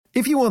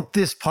If you want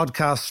this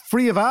podcast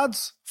free of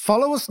ads,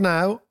 follow us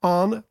now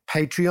on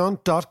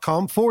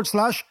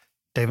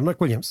patreon.com/David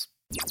McWilliams.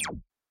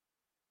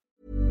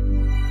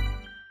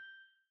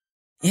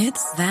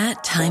 It's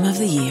that time of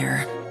the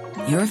year.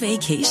 Your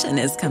vacation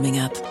is coming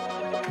up.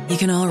 You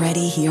can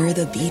already hear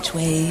the beach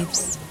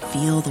waves,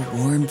 feel the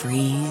warm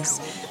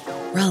breeze,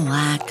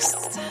 relax,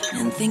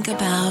 and think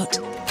about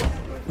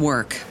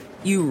work.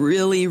 You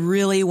really,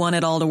 really want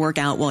it all to work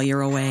out while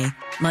you're away.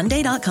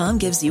 Monday.com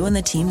gives you and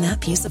the team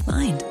that peace of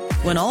mind.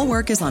 When all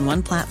work is on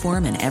one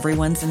platform and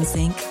everyone's in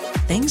sync,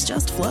 things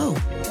just flow.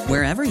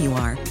 Wherever you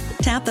are,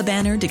 tap the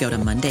banner to go to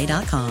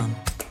Monday.com.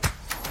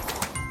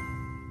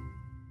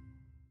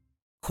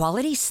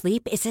 Quality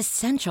sleep is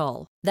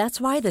essential. That's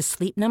why the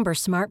Sleep Number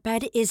Smart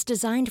Bed is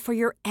designed for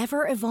your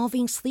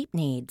ever-evolving sleep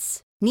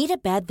needs. Need a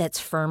bed that's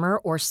firmer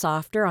or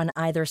softer on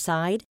either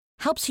side?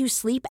 Helps you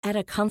sleep at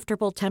a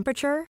comfortable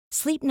temperature?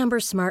 Sleep Number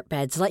Smart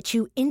Beds let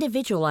you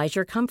individualize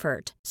your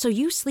comfort, so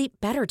you sleep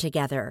better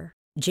together.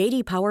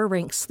 J.D. Power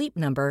ranks Sleep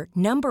Number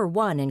number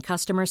 1 in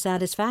customer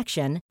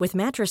satisfaction with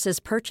mattresses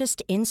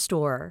purchased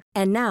in-store.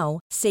 And now,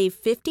 save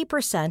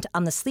 50%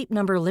 on the Sleep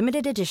Number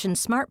Limited Edition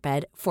Smart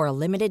Bed for a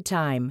limited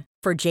time.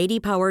 For J.D.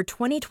 Power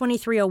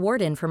 2023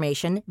 award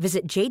information,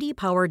 visit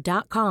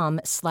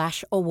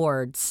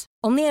jdpower.com/awards.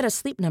 Only at a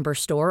Sleep Number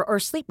store or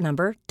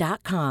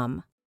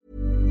sleepnumber.com.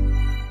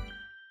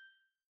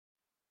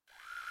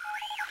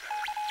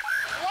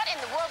 What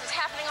in the world is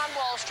happening on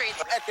Wall Street?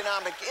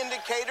 Economic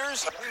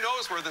indicators. Who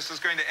knows where this is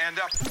going to end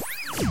up?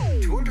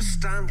 To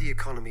understand the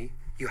economy,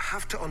 you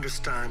have to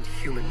understand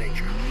human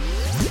nature.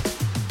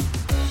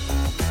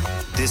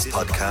 This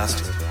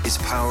podcast is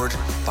powered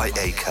by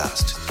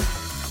Acast.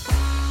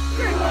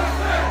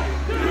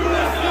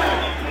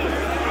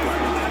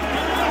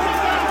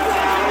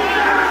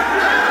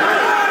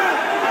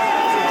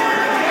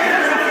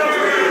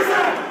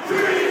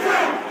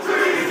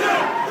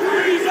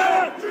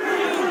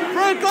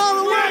 Break all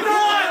the way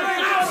down!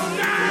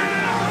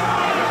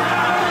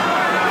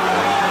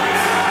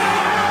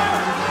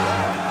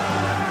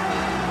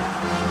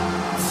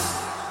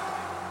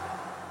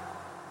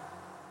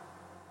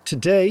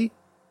 Today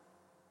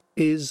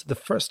is the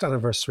first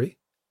anniversary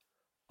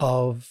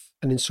of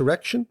an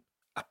insurrection,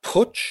 a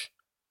putsch,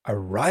 a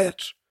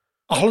riot,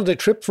 a holiday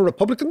trip for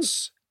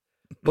Republicans,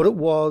 but it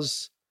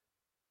was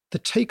the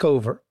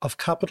takeover of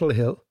Capitol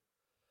Hill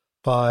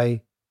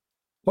by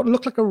what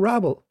looked like a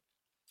rabble,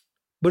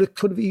 but it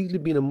could have easily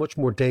been a much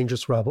more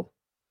dangerous rabble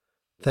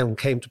than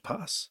came to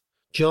pass.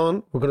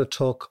 John, we're going to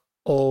talk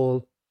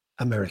all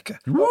America.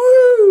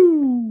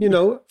 Woo! You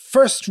know,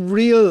 first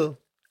real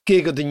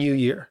gig of the new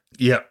year.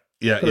 Yeah.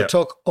 We're going to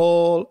talk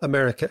all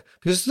America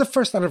because it's the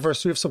first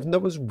anniversary of something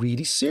that was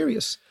really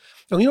serious.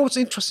 And you know what's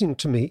interesting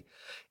to me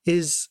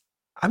is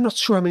I'm not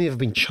sure how many have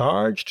been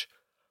charged,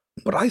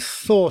 but I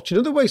thought, you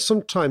know, the way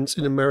sometimes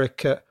in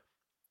America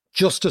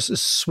justice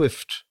is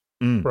swift,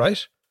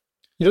 right?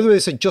 You know the way they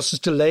say justice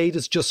delayed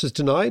is justice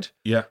denied?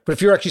 Yeah. But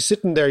if you're actually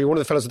sitting there, you're one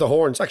of the fellows with the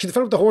horns. Actually, the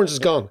fellow with the horns is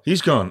gone.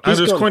 He's gone. And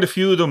there's quite a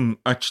few of them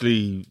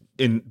actually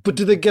in... But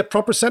did they get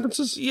proper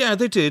sentences? Yeah,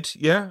 they did.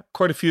 Yeah,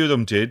 quite a few of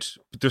them did.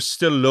 But there's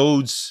still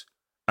loads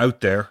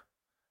out there,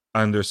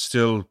 and there's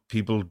still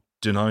people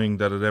denying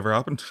that it ever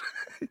happened.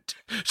 Do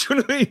you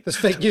know what I mean? There's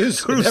fake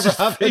news. It never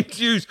happened. Fake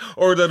news,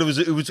 or that it was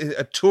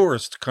a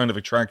tourist kind of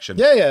attraction.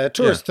 Yeah, a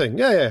tourist thing.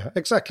 Yeah,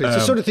 exactly. It's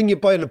the sort of thing you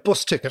buy in a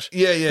bus ticket.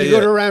 You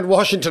go to around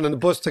Washington on a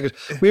bus ticket.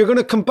 We are going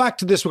to come back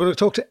to this. We're going to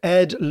talk to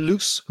Ed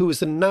Luce, who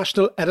is the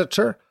national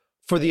editor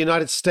for the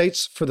United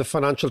States for the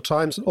Financial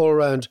Times, and all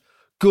around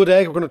good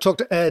egg. We're going to talk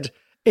to Ed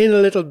in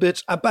a little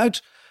bit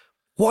about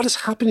what is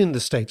happening in the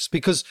States.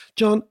 Because,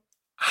 John,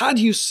 had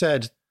you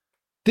said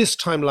this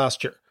time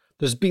last year,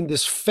 there's been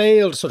this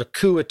failed sort of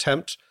coup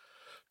attempt.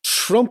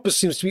 Trump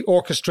seems to be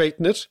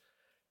orchestrating it.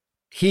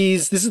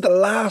 This is the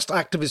last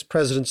act of his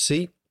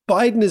presidency.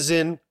 Biden is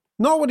in,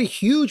 not with a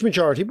huge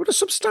majority, but a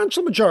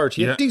substantial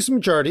majority, a decent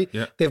majority.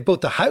 Yeah. They've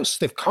both the House,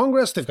 they've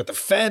Congress, they've got the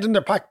Fed in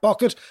their back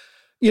pocket.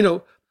 You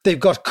know, they've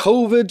got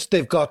COVID,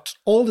 they've got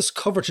all this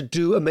cover to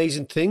do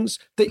amazing things.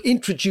 They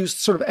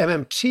introduced sort of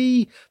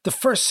MMT. The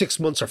first 6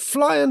 months are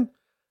flying.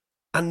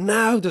 And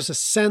now there's a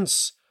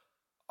sense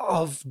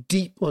of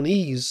deep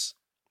unease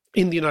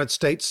in the United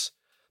States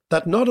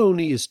that not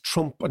only is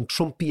Trump and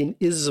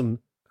Trumpianism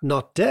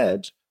not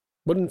dead,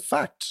 but in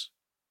fact,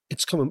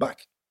 it's coming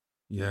back.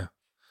 Yeah,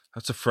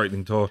 that's a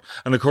frightening thought.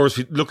 And of course,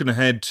 looking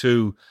ahead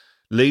to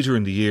later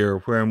in the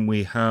year when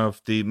we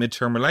have the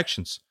midterm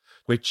elections,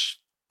 which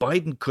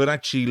Biden could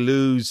actually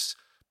lose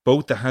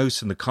both the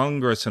House and the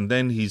Congress, and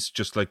then he's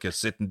just like a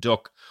sitting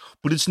duck.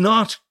 But it's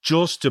not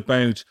just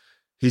about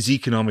his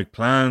economic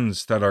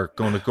plans that are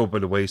going to go by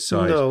the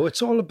wayside. No,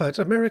 it's all about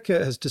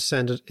America has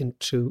descended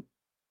into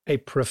a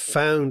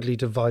profoundly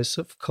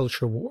divisive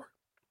culture war,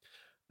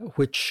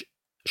 which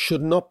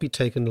should not be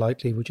taken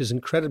lightly, which is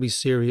incredibly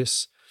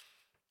serious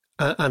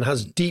and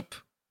has deep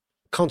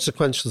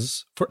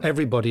consequences for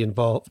everybody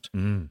involved.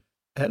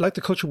 Like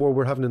the culture war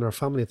we're having in our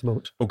family at the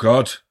moment. Oh,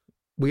 God.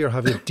 We are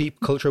having a deep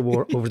culture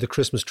war over the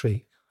Christmas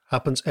tree.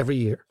 Happens every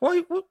year.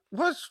 Why? What?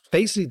 What?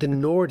 Basically, the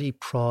Nordy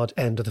prod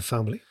end of the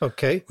family.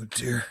 Okay. Oh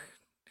dear.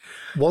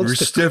 We're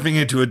stepping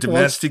into a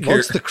domestic here.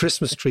 Wants the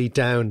Christmas tree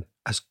down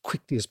as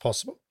quickly as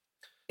possible.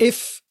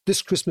 If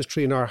this Christmas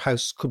tree in our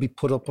house could be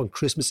put up on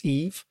Christmas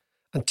Eve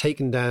and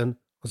taken down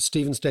on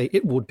Stephen's Day,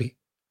 it would be.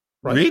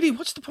 Right? Really?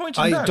 What's the point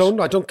of that?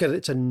 I don't get it.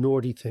 It's a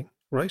Nordy thing,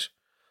 right?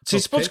 So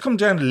it's supposed to come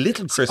down a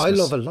little Christmas. I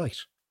love a light.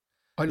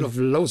 I love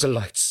loads of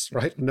lights,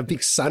 right? And a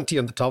big Santa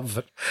on the top of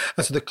it.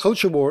 And so the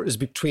culture war is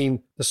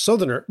between the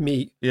southerner,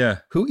 me,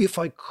 who, if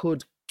I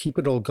could keep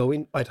it all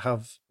going, I'd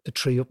have the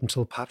tree up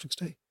until Patrick's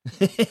Day.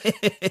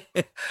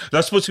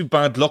 That's supposed to be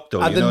bad luck,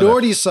 though. And the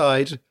Nordy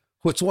side,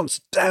 which wants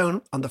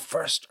down on the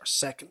 1st or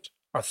 2nd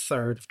or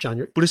 3rd of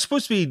January. But it's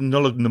supposed to be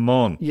Nullig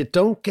Namon. You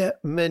don't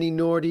get many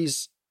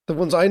Nordies. The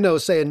ones I know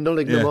say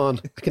Nullig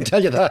Namon. I can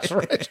tell you that,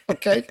 right?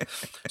 Okay.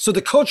 So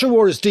the culture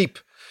war is deep.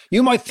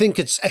 You might think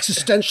it's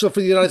existential for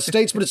the United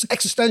States, but it's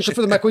existential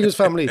for the McWilliams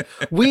family.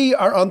 We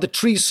are on the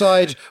tree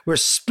side. We're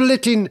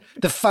splitting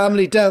the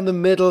family down the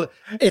middle.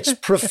 It's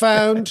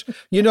profound.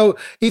 You know,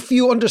 if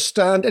you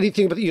understand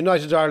anything about the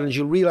United Ireland,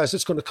 you'll realise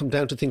it's going to come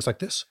down to things like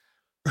this.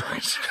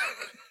 Right.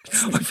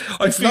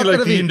 I feel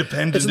like the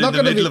independent in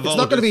the middle of all this. It's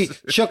not going to be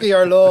Chucky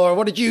or Law or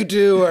what did you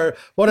do or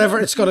whatever.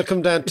 It's going to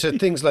come down to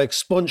things like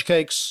sponge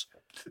cakes,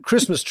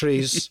 Christmas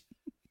trees,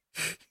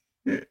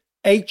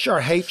 H or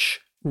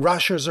H,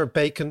 rashers or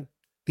bacon.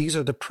 These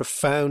are the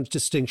profound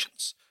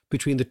distinctions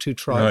between the two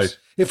tribes. Right.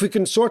 If we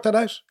can sort that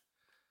out,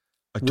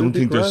 I don't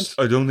think there's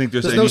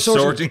any no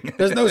sorting.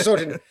 There's no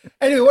sorting.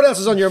 Anyway, what else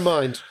is on your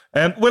mind?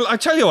 Well, I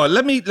tell you what.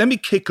 Let me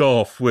kick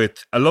off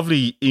with a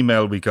lovely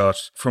email we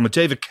got from a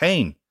David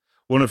Kane,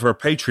 one of our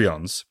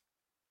Patreons,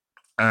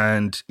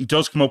 and he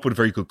does come up with a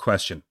very good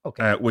question,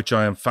 which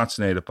I am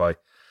fascinated by.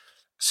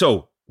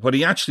 So, what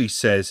he actually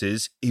says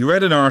is he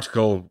read an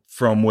article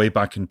from way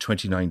back in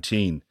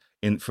 2019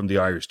 from the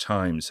Irish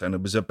Times, and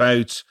it was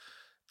about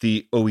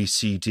the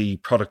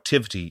OECD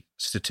productivity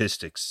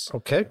statistics.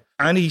 Okay.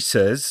 And he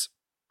says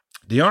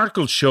the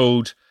article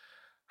showed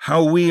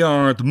how we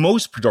are the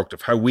most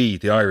productive, how we,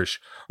 the Irish,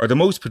 are the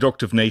most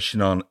productive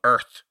nation on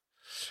earth,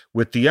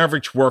 with the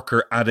average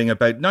worker adding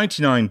about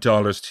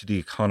 $99 to the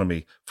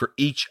economy for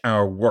each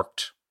hour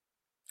worked.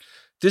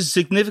 This is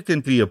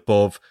significantly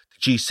above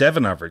the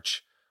G7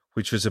 average,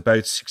 which was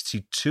about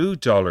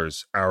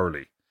 $62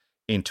 hourly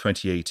in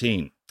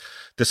 2018.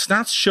 The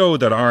stats show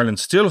that Ireland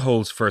still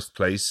holds first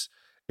place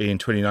in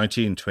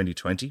 2019 and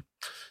 2020.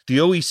 The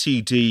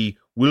OECD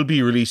will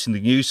be releasing the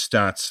new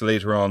stats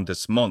later on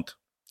this month.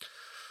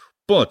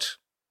 But,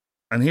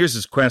 and here's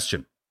his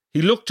question,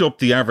 he looked up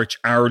the average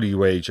hourly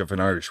wage of an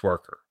Irish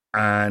worker,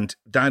 and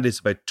that is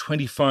about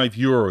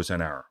 €25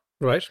 an hour.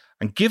 Right.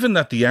 And given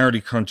that the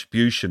hourly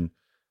contribution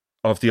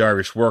of the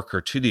Irish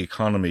worker to the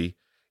economy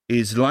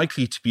is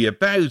likely to be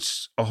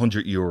about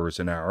 €100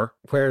 an hour,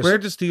 where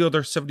does the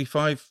other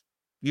 €75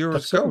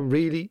 That's go? a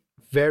really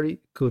very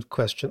good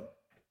question.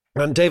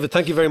 And David,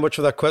 thank you very much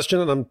for that question.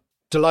 And I'm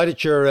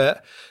delighted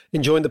you're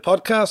enjoying the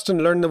podcast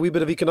and learning a wee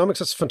bit of economics.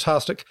 That's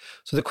fantastic.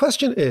 So the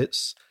question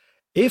is,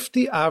 if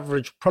the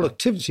average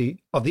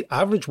productivity of the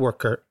average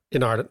worker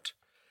in Ireland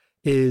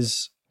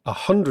is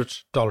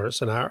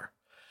 $100 an hour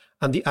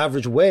and the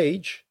average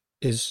wage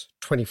is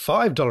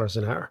 $25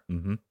 an hour,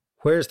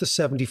 where's the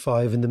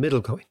 75 in the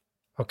middle going?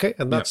 Okay.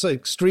 And that's an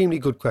extremely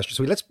good question.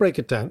 So let's break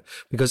it down,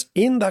 because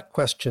in that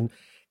question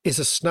is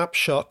a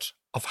snapshot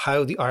of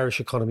how the Irish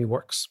economy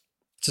works.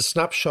 It's a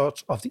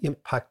snapshot of the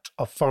impact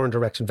of foreign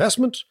direct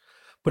investment,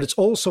 but it's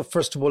also,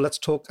 first of all, let's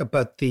talk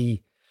about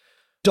the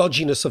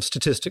dodginess of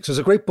statistics. There's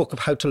a great book of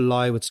how to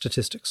lie with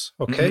statistics,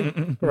 okay?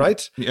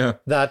 Right? Yeah.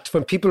 That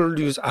when people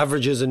use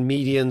averages and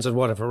medians and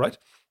whatever, right?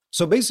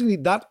 So basically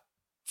that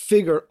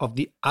figure of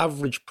the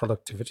average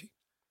productivity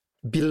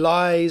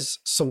belies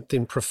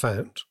something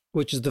profound,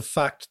 which is the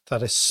fact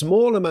that a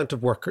small amount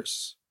of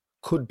workers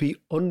could be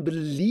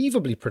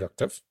unbelievably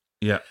productive.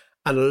 Yeah.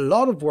 And a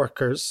lot of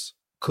workers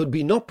could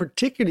be not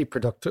particularly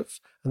productive,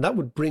 and that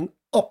would bring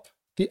up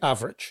the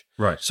average.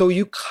 Right. So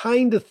you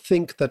kind of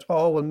think that,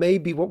 oh, well,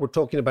 maybe what we're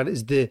talking about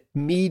is the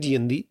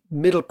median, the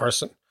middle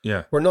person.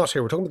 Yeah. We're not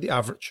here. We're talking about the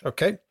average.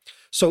 Okay.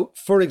 So,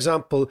 for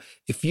example,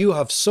 if you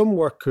have some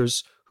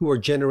workers who are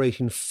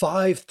generating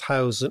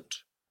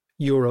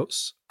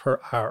 €5,000 per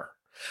hour,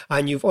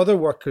 and you've other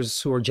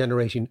workers who are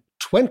generating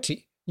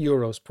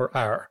 €20 per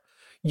hour,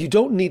 you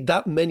don't need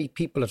that many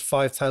people at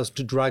 5,000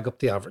 to drag up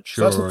the average.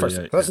 Sure, so that's the first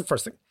thing. That's the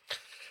first thing.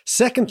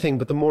 Second thing,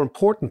 but the more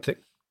important thing,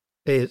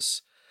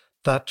 is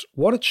that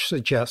what it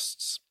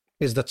suggests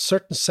is that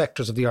certain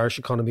sectors of the Irish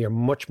economy are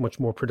much, much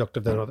more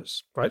productive than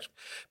others, right?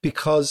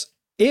 Because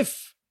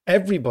if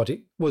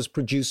everybody was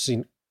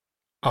producing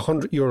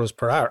 €100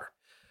 per hour,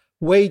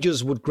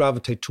 wages would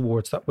gravitate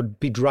towards that, would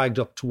be dragged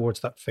up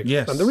towards that figure.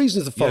 Yes. And the reason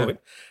is the following,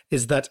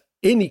 is that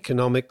in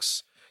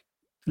economics,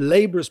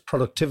 labour's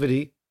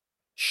productivity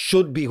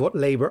should be what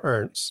labour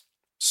earns.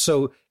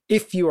 So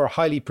if you are a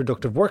highly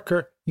productive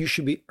worker, you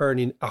should be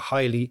earning a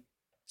highly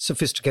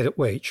sophisticated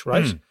wage,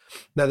 right?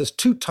 Now, there's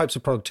two types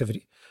of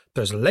productivity.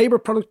 There's labour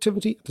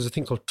productivity. There's a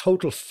thing called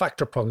total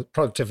factor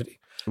productivity.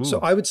 Ooh. So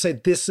I would say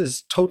this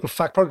is total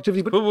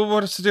productivity. But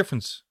what is the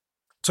difference?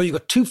 So you've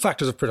got two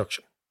factors of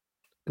production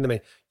in the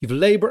main. You've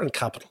labor and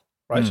capital,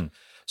 right?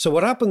 So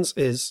what happens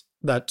is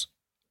that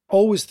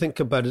always think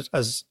about it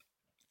as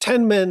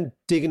 10 men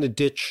digging a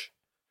ditch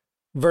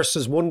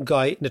versus one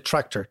guy in a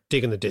tractor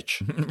digging a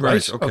ditch.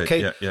 Right.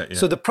 Okay. Yeah.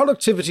 So the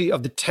productivity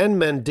of the 10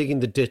 men digging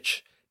the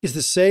ditch is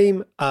the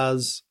same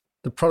as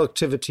the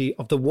productivity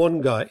of the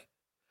one guy.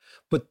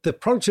 But the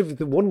productivity of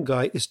the one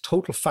guy is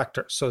total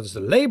factor. So there's the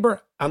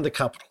labor and the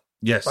capital.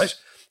 Yes. Right?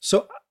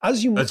 So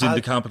as you as in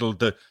the capital,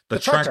 the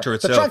tractor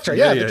itself. The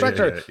tractor, the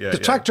tractor. The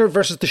tractor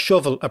versus the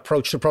shovel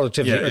approach to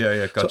productivity.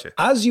 Yeah, gotcha. So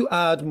as you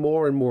add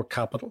more and more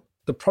capital,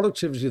 the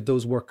productivity of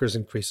those workers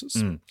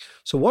increases.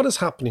 So what is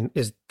happening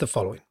is the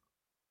following.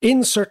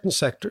 In certain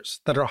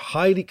sectors that are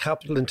highly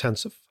capital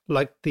intensive,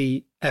 like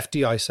the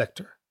FDI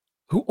sector,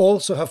 who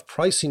also have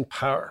pricing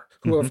power,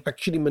 who have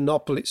actually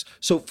monopolies.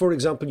 So for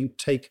example, you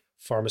take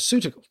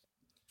pharmaceuticals.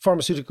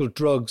 Pharmaceutical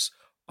drugs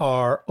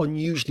are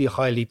unusually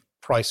highly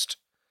priced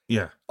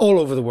all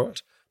over the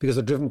world because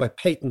they're driven by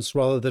patents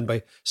rather than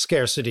by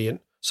scarcity and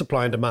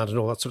supply and demand and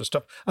all that sort of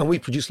stuff. And we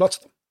produce lots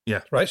of them.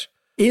 Yeah. Right?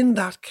 In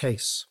that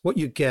case, what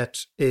you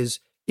get is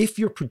if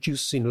you're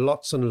producing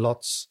lots and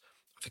lots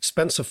of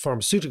expensive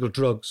pharmaceutical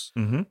drugs,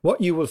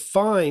 what you will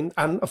find,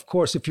 and of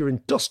course, if you're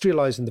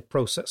industrializing the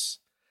process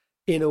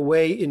in a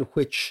way in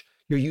which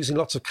you're using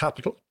lots of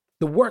capital,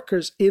 the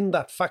workers in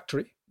that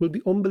factory will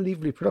be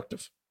unbelievably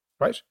productive,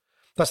 right?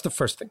 That's the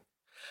first thing.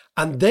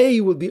 And they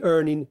will be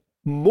earning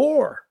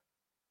more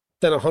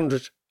than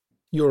 100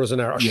 euros an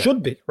hour, or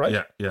should be,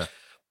 right? Yeah.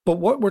 But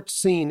what we're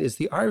seeing is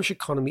the Irish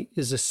economy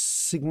is a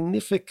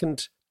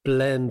significant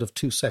blend of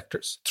three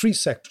sectors,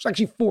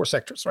 actually four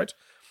sectors, right?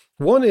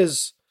 One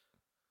is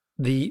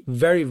the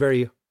very,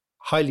 very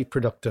highly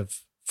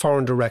productive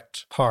foreign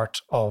direct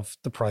part of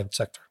the private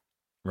sector.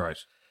 Right.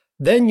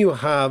 Then you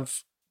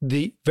have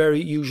the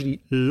very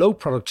usually low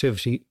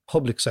productivity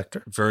public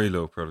sector. Very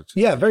low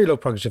productivity. Yeah, very low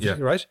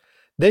productivity, right?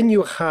 Then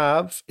you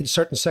have, in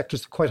certain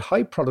sectors, the quite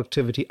high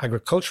productivity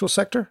agricultural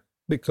sector,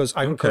 because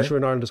agriculture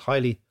in Ireland is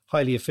highly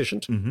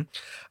efficient. And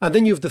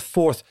then you have the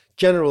fourth,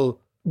 general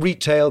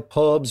retail,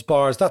 pubs,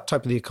 bars, that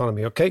type of the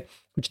economy, okay?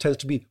 Which tends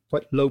to be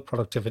quite low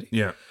productivity.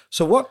 Yeah.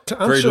 So what to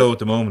answer... Very low at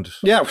the moment.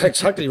 Yeah,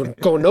 exactly. We're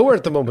going nowhere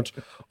at the moment.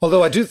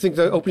 Although I do think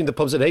that opening the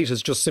pubs at 8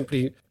 is just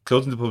simply...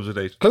 Closing the pubs at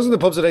 8. Closing the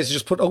pubs at 8 is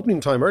just put opening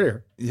time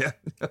earlier. Yeah.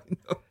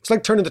 It's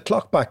like turning the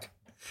clock back.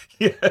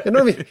 Yeah. You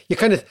know what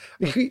I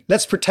mean?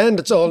 Let's pretend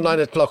it's all 9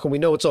 o'clock and we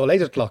know it's all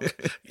 8 o'clock.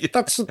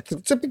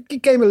 It's a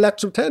big game of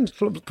let's pretend,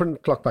 putting the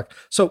clock back.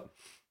 So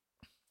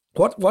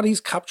what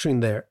he's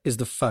capturing there is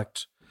the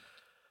fact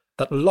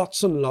that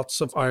lots and lots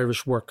of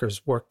Irish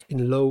workers work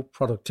in low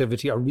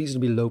productivity or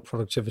reasonably low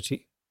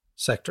productivity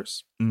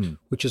sectors,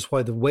 which is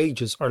why the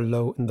wages are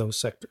low in those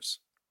sectors,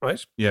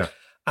 right? Yeah.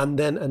 And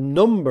then a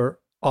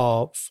number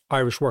of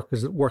Irish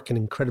workers that work in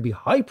incredibly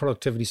high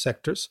productivity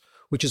sectors,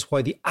 which is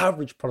why the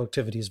average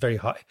productivity is very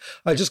high.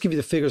 I'll just give you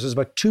the figures. There's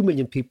about 2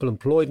 million people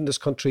employed in this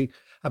country.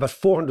 About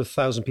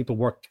 400,000 people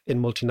work in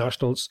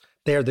multinationals.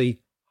 They're the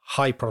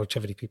high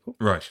productivity people.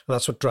 Right. And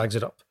that's what drags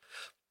it up.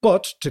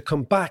 But to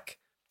come back,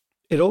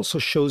 it also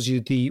shows you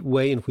the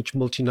way in which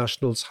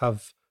multinationals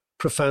have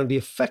profoundly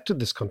affected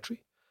this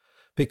country.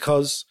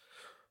 Because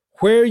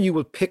where you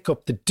will pick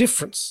up the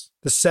difference,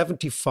 the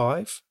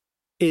 75,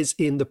 is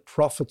in the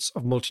profits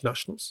of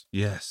multinationals.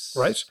 Yes.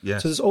 Right?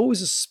 Yes. So there's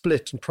always a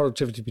split in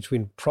productivity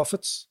between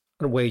profits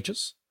and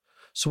wages.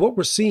 So what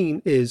we're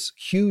seeing is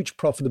huge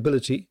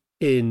profitability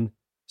in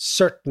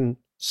certain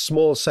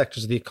small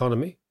sectors of the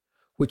economy,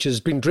 which has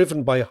been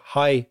driven by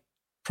high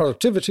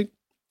productivity.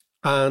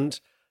 And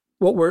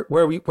where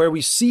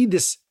we see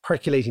this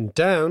percolating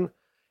down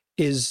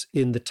is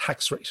in the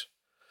tax rate.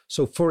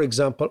 So for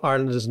example,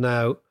 Ireland is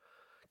now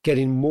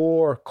getting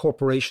more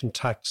corporation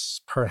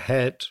tax per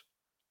head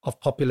of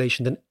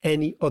population than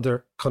any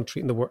other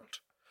country in the world.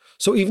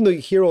 So even though you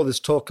hear all this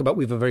talk about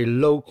we have a very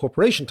low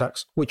corporation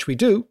tax, which we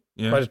do,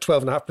 right at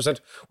 12.5%,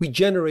 we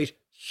generate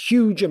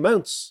huge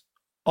amounts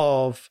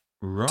of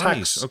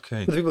tax.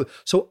 Okay. For the people.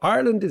 So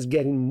Ireland is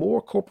getting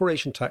more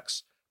corporation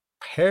tax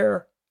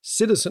per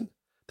citizen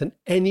than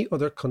any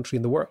other country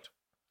in the world,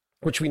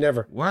 which we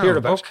never hear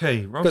about.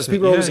 Okay. Because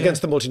people are always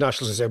against the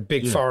multinationals. They say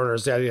big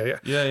foreigners. Yeah.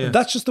 And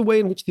that's just the way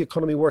in which the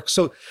economy works.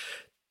 So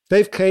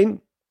Dave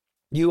Kane,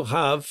 you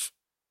have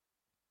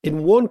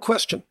in one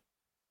question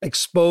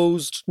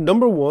exposed,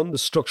 number one, the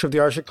structure of the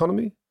Irish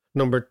economy.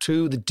 Number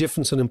two, the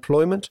difference in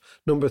employment.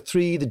 Number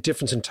three, the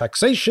difference in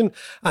taxation.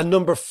 And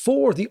number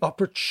four, the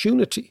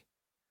opportunity.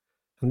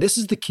 And this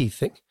is the key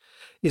thing,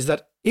 is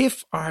that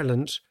if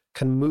Ireland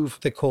can move,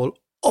 they call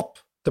up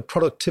the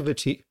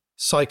productivity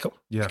cycle,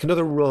 like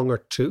another rung or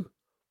two,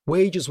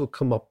 wages will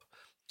come up.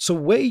 So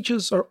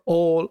wages are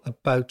all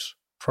about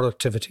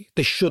productivity.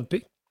 They should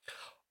be.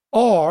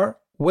 Or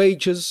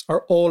wages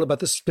are all about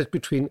the split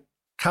between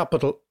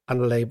capital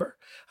and labour.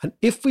 And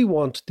if we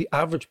want the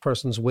average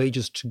person's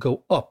wages to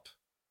go up,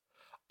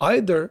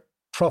 either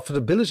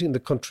profitability in the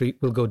country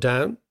will go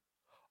down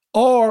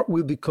or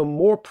we'll become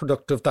more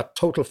productive. That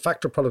total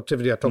factor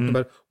productivity I talked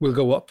about will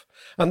go up.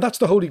 And that's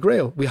the holy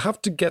grail. We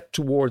have to get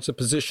towards a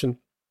position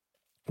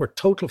where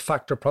total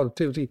factor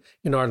productivity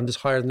in Ireland is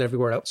higher than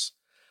everywhere else.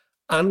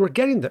 And we're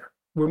getting there.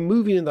 We're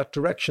moving in that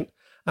direction.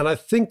 And I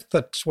think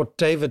that what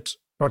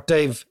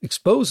Dave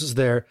exposes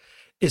there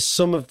is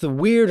some of the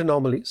weird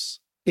anomalies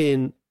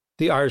in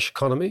the Irish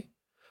economy,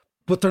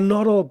 but they're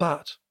not all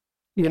bad.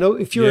 You know,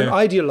 if you're an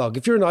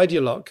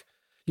ideologue,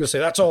 you'll say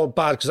that's all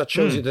bad because that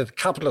shows you that the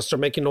capitalists are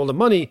making all the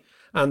money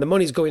and the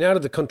money's going out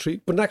of the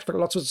country, but in fact,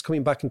 lots of it's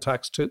coming back in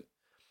tax too.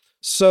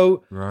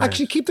 So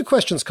actually keep the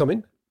questions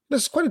coming.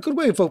 That's quite a good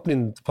way of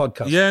opening the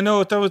podcast. Yeah,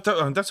 no,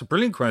 that's a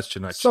brilliant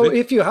question, actually. So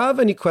if you have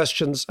any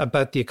questions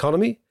about the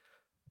economy,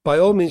 by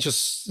all means,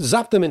 just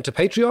zap them into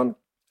Patreon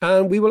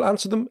and we will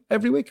answer them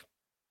every week.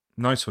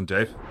 Nice one,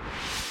 Dave.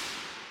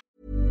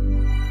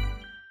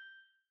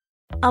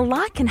 A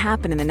lot can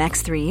happen in the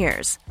next 3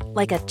 years.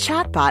 Like a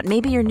chatbot may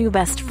be your new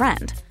best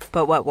friend.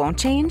 But what won't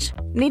change?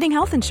 Needing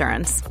health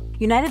insurance.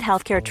 United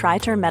Healthcare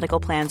Tri-Term Medical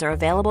Plans are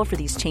available for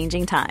these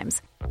changing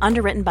times.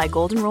 Underwritten by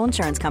Golden Rule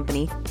Insurance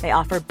Company, they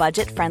offer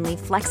budget-friendly,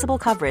 flexible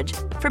coverage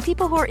for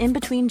people who are in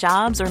between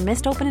jobs or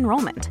missed open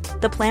enrollment.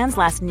 The plans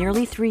last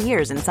nearly 3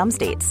 years in some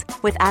states,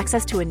 with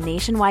access to a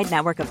nationwide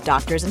network of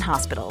doctors and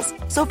hospitals.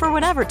 So for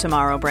whatever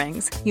tomorrow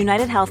brings,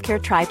 United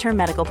Healthcare Tri-Term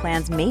Medical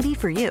Plans may be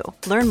for you.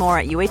 Learn more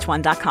at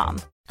uh1.com.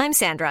 I'm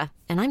Sandra,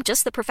 and I'm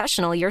just the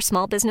professional your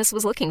small business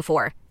was looking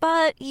for.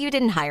 But you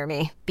didn't hire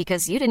me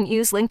because you didn't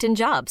use LinkedIn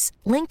Jobs.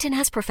 LinkedIn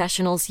has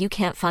professionals you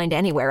can't find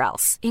anywhere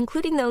else,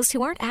 including those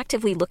who aren't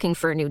actively looking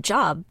for a new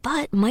job,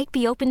 but might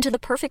be open to the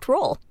perfect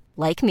role,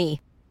 like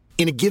me.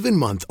 In a given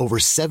month, over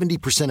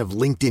 70% of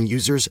LinkedIn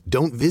users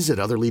don't visit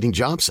other leading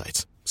job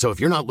sites. So if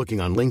you're not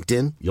looking on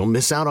LinkedIn, you'll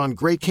miss out on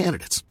great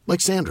candidates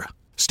like Sandra.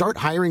 Start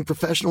hiring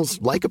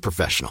professionals like a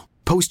professional.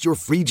 Post your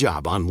free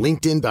job on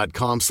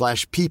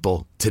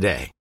linkedin.com/people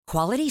today.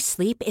 Quality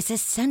sleep is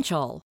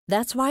essential.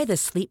 That's why the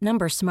Sleep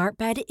Number Smart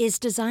Bed is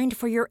designed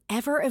for your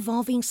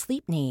ever-evolving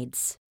sleep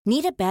needs.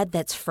 Need a bed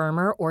that's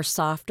firmer or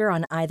softer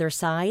on either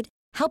side?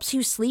 Helps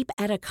you sleep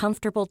at a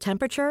comfortable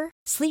temperature?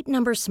 Sleep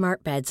Number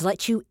Smart Beds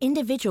let you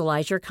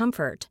individualize your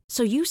comfort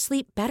so you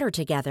sleep better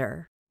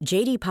together.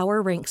 J.D.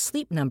 Power ranks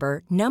Sleep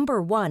Number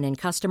 #1 in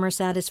customer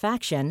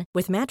satisfaction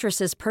with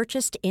mattresses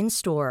purchased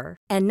in-store.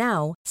 And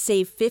now,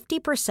 save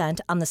 50%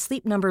 on the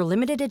Sleep Number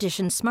Limited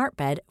Edition Smart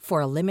Bed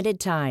for a limited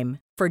time.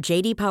 For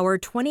J.D. Power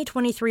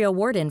 2023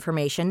 award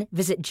information,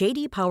 visit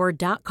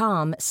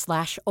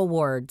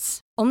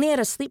jdpower.com/awards. Only at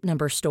a Sleep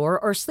Number store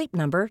or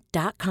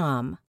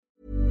sleepnumber.com.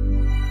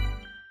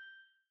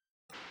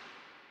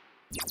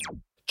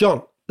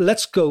 John,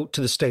 let's go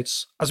to the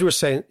States. As we were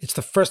saying, it's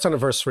the first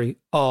anniversary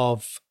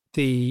of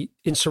the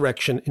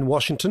insurrection in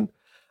Washington.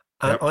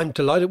 And I'm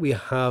delighted we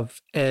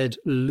have Ed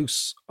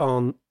Luce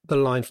on the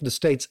line from the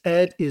States.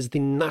 Ed is the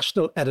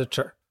national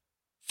editor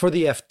for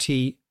the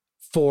FT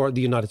for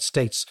the United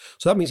States.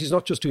 So that means he's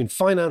not just doing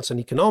finance and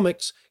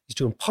economics, he's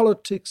doing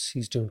politics,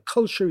 he's doing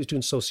culture, he's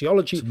doing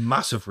sociology. It's a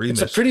massive remit.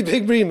 It's a pretty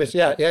big remit,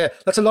 yeah.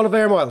 That's a lot of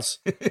air miles.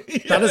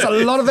 That is a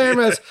lot of air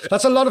miles.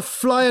 That's a lot of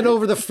flying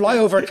over the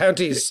flyover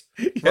counties.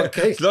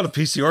 Okay. It's a lot of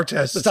PCR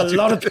tests. It's a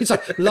lot of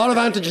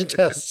antigen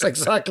tests,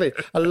 exactly.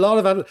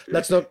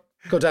 Let's not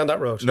go down that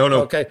road. No.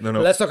 Okay. No.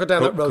 Let's not go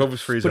down that road.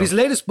 But his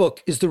latest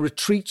book is The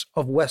Retreat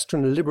of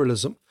Western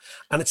Liberalism.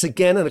 And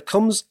it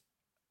comes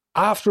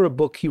after a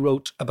book he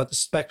wrote about the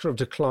spectre of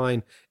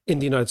decline in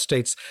the United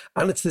States.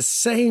 And it's the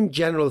same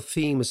general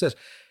theme as that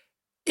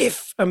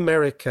if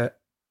America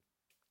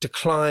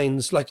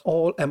declines like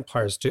all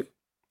empires do,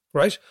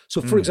 right? So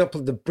for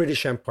example, the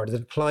British Empire, the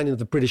decline of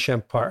the British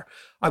Empire.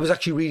 I was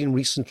actually reading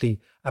recently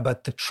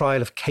about the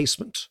trial of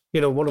Casement,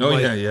 one of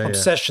my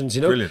obsessions,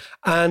 Brilliant.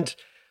 And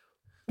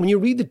when you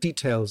read the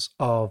details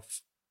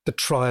of the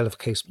trial of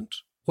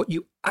Casement, what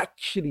you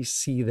actually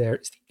see there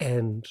is the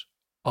end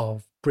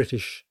of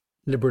British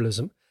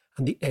liberalism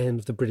and the end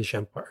of the British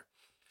Empire.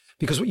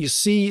 Because what you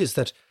see is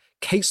that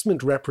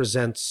Casement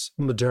represents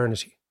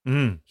modernity.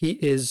 He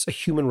is a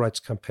human rights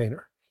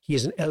campaigner. He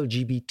is an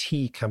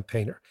LGBT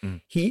campaigner.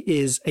 He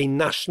is a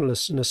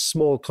nationalist in a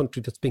small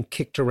country that's been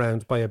kicked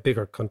around by a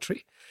bigger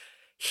country.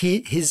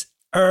 His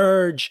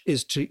urge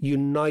is to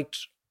unite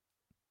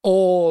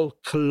all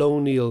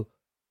colonial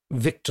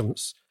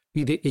victims,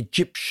 be they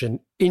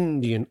Egyptian,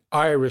 Indian,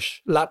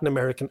 Irish, Latin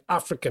American,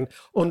 African,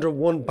 under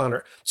one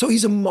banner. So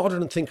he's a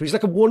modern thinker. He's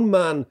like a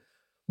one-man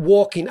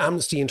walking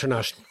Amnesty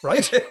International,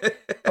 right?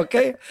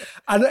 Okay?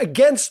 And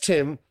against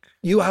him,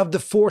 you have the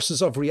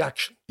forces of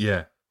reaction.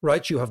 Yeah.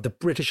 Right? You have the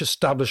British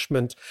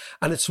establishment.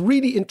 And it's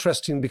really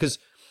interesting because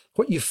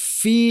what you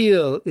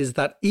feel is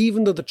that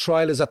even though the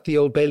trial is at the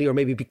Old Bailey, or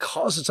maybe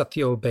because it's at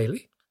the Old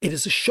Bailey, it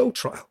is a show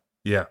trial.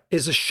 Yeah.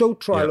 It's a show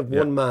trial of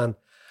one man.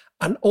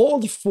 And all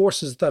the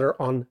forces that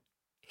are on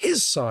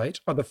his side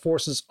are the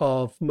forces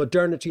of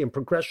modernity and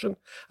progression.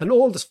 And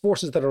all the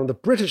forces that are on the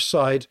British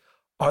side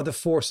are the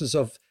forces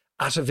of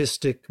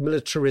atavistic,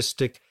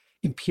 militaristic,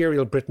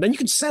 imperial Britain. And you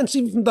can sense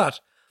even from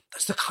that,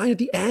 that's the kind of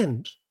the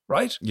end,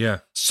 right? Yeah.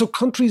 So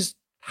countries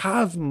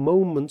have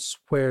moments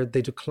where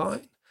they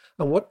decline.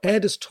 And what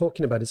Ed is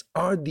talking about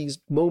are these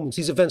moments,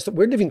 these events that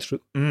we're living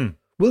through.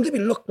 Will they be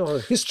looked on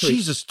in history?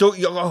 Jesus,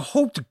 I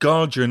hope to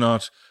God you're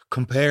not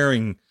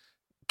comparing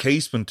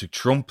Casement to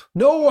Trump.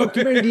 No, I'm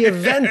comparing the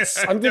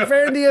events.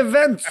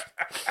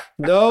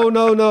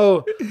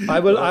 No. I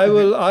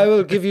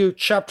will give you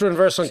chapter and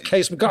verse on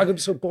Casement. God, it'll be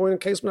so boring on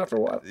Casement after a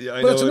while.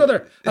 Yeah,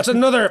 but that's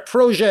another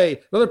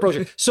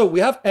project. So we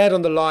have Ed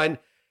on the line.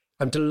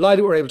 I'm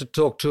delighted we're able to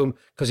talk to him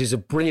because he's a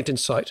brilliant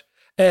insight.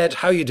 Ed,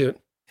 how are you doing?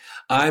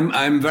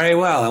 I'm very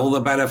well. All the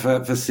better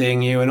for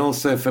seeing you, and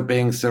also for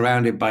being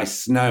surrounded by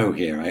snow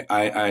here.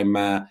 I'm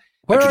a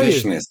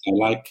traditionalist. I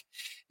like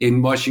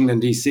in Washington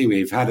D.C.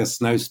 We've had a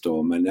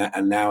snowstorm,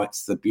 and now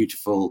it's the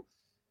beautiful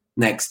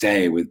next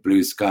day with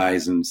blue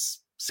skies and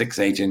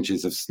 6-8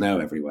 inches of snow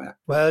everywhere.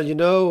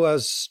 Well,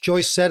 as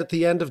Joyce said at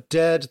the end of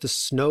Dead, the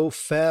snow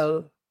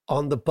fell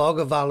on the Bog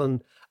of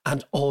Allen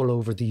and all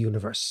over the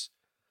universe.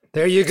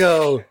 There you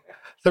go.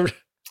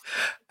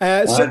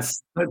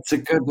 That's a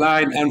good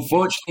line.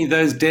 Unfortunately,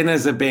 those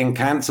dinners are being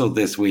cancelled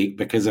this week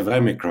because of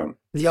Omicron.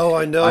 Yeah,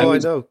 I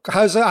know.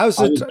 How's it? I was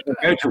going to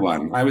go to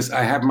one.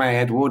 I had my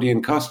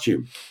Edwardian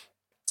costume.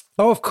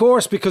 Oh, of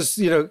course, because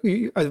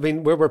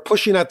we're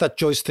pushing out that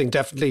Joyce thing.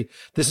 Definitely,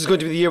 this is going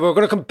to be the year. We're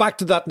going to come back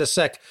to that in a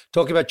sec,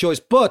 talking about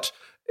Joyce. But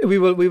we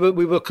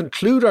will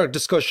conclude our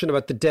discussion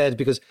about the dead,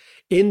 because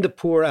in the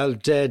Poor Owl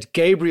Dead,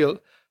 Gabriel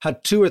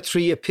had 2 or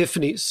 3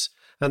 epiphanies,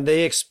 and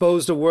they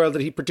exposed a world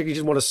that he particularly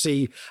didn't want to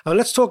see. And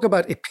let's talk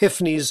about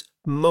epiphanies,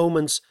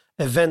 moments,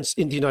 events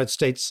in the United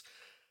States.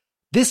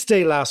 This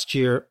day last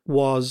year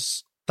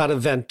was that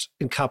event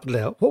in Capitol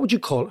Hill. What would you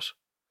call it?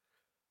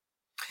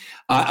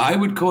 I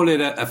would call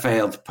it a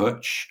failed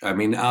putsch. I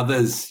mean,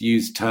 others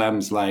use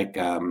terms like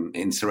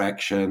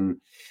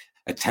insurrection,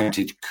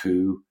 attempted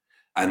coup,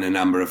 and a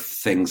number of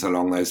things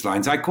along those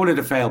lines. I call it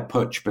a failed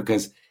putsch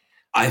because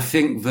I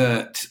think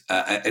that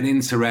an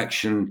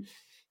insurrection,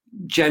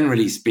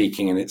 generally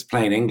speaking, in its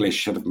plain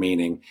English sort of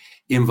meaning,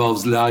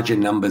 involves larger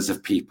numbers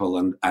of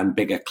people and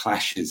bigger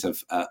clashes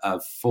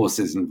of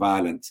forces and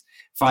violence.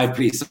 5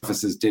 police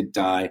officers did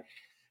die.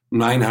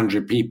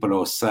 900 people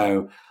or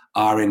so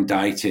are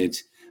indicted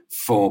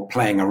for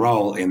playing a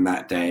role in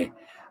that day.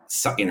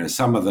 So,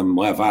 some of them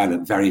were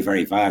violent, very,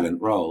 very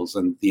violent roles.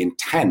 And the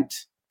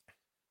intent,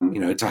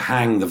 to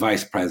hang the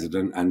vice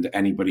president and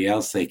anybody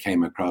else they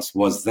came across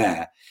was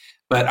there.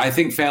 But I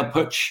think failed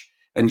putsch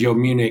and your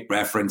Munich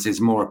reference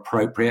is more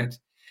appropriate,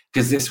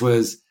 because this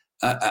was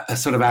a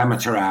sort of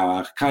amateur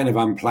hour, kind of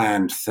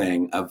unplanned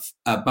thing of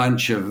a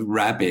bunch of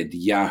rabid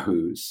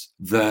yahoos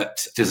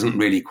that doesn't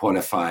really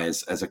qualify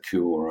as a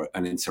coup or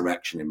an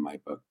insurrection in my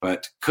book,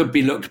 but could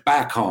be looked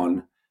back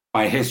on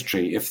by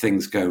history, if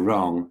things go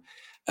wrong,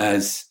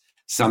 as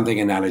something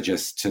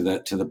analogous to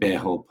the beer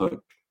hall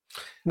putsch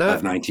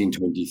of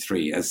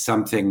 1923, as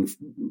something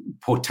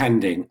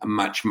portending a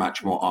much,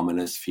 much more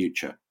ominous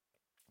future.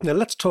 Now,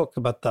 let's talk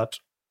about that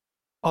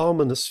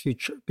ominous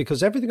future,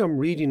 because everything I'm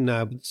reading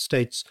now in the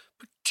States,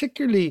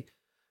 particularly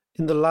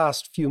in the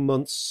last few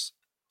months,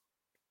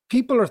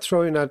 people are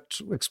throwing out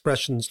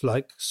expressions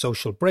like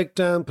social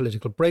breakdown,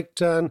 political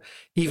breakdown,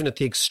 even at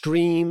the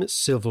extreme,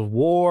 civil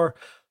war.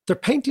 They're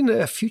painting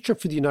a future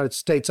for the United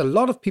States. A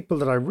lot of people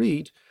that I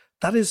read,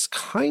 that is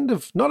kind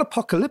of not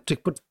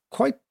apocalyptic, but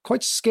quite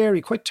scary,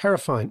 quite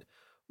terrifying.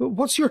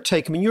 What's your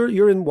take? I mean,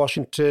 you're in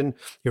Washington,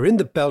 you're in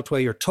the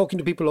Beltway, you're talking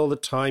to people all the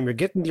time,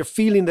 you're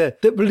feeling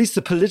at least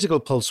the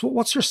political pulse.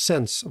 What's your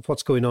sense of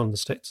what's going on in the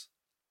States?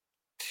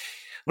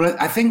 Well,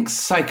 I think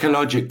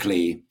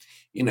psychologically,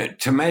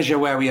 to measure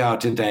where we are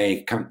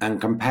today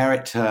and compare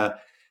it to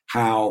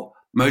how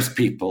most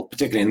people,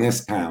 particularly in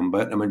this town,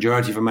 but a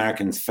majority of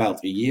Americans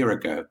felt a year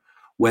ago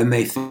when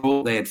they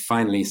thought they had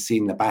finally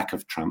seen the back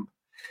of Trump,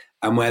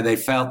 and where they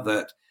felt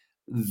that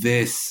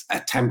this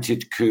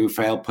attempted coup,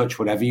 failed putsch,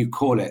 whatever you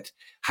call it,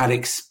 had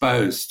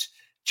exposed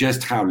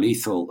just how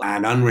lethal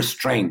and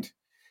unrestrained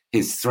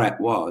his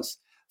threat was.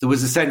 There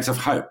was a sense of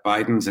hope.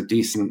 Biden's a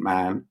decent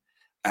man,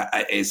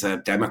 is a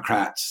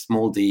Democrat,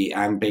 small d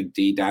and big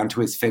D, down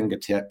to his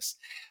fingertips,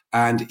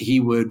 and he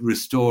would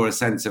restore a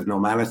sense of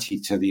normality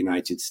to the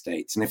United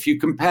States. And if you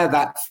compare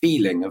that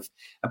feeling of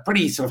a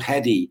pretty sort of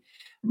heady,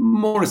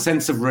 more a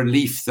sense of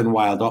relief than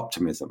wild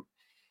optimism,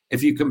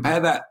 if you compare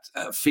that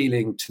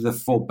feeling to the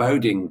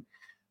foreboding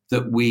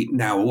that we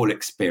now all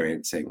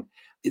experiencing,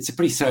 it's a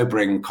pretty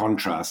sobering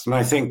contrast. And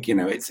I think,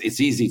 it's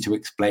easy to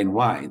explain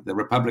why. The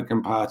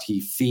Republican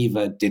Party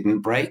fever didn't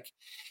break.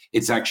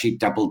 It's actually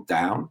doubled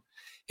down.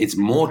 It's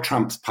more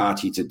Trump's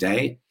party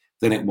today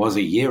than it was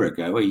a year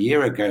ago. A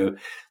year ago,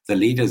 the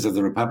leaders of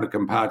the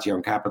Republican Party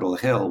on Capitol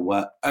Hill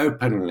were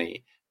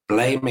openly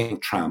blaming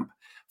Trump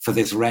for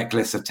this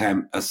reckless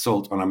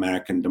assault on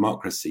American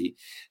democracy.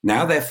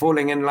 Now they're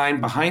falling in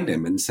line behind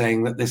him and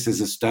saying that this is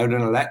a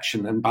stolen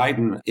election and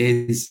Biden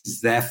is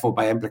therefore,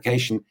 by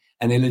implication,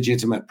 an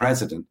illegitimate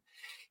president.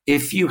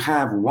 If you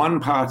have one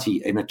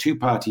party in a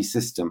two-party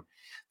system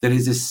that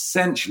is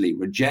essentially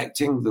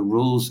rejecting the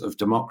rules of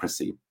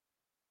democracy,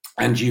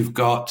 and you've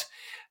got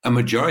a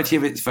majority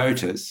of its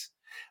voters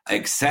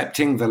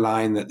accepting the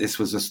line that this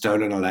was a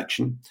stolen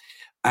election,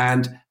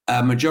 and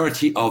a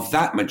majority of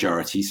that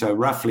majority, so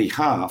roughly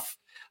half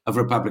of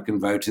Republican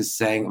voters,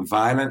 saying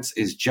violence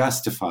is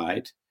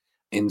justified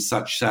in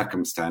such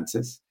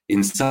circumstances,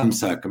 in some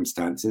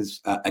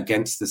circumstances,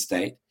 against the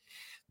state.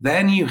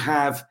 Then you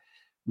have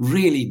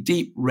really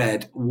deep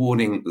red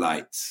warning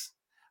lights,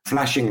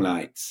 flashing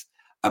lights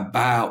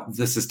about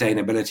the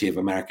sustainability of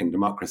American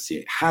democracy.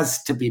 It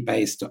has to be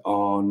based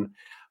on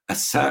a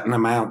certain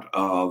amount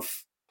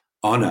of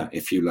honor,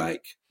 if you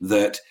like,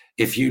 that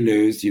if you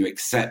lose, you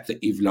accept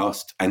that you've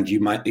lost, and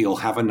you'll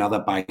have another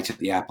bite at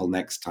the apple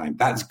next time.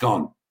 That's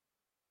gone.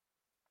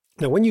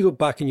 Now, when you go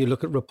back and you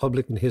look at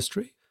Republican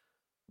history,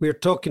 we're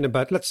talking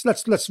about,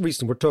 let's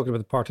reason, we're talking about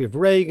the party of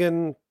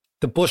Reagan,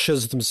 the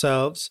Bushes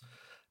themselves,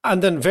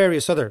 and then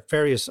various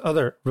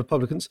other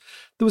Republicans.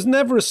 There was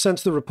never a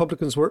sense the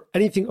Republicans were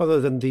anything other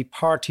than the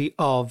party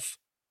of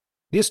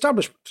the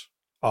establishment,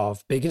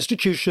 of big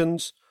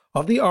institutions,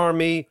 of the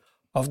army,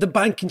 of the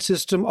banking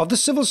system, of the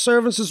civil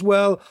servants as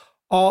well,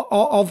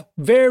 of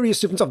various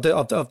different,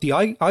 of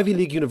the Ivy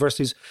League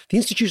universities, the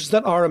institutions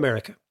that are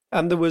America.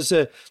 And there was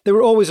they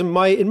were always in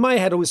my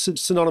head always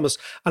synonymous.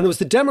 And there was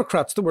the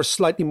Democrats that were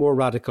slightly more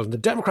radical, and the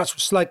Democrats were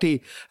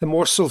slightly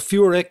more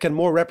sulfuric and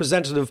more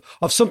representative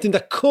of something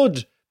that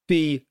could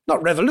be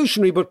not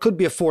revolutionary, but could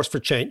be a force for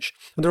change.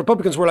 And the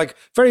Republicans were like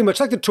very much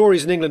like the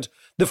Tories in England,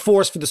 the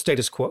force for the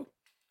status quo.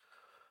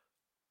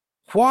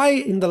 Why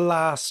in the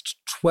last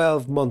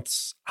 12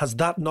 months has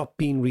that not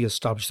been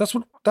reestablished?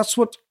 That's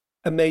what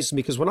amazed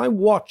me, because when I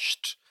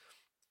watched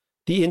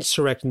the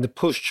insurrection, the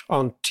Putsch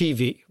on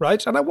TV,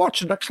 right? And I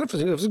watched it,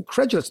 actually, I was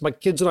incredulous. My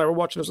kids and I were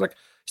watching. I was like,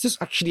 is this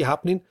actually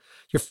happening?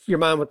 Your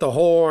man with the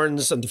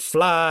horns and the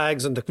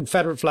flags and the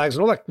Confederate flags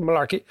and all that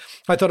malarkey.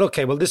 I thought,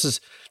 okay, well, this is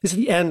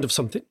the end of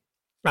something,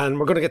 and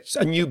we're going to get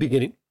a new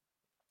beginning.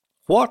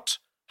 What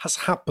has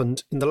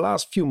happened in the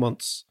last few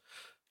months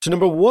to,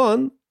 number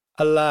one,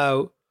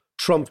 allow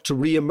Trump to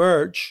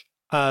reemerge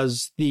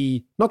as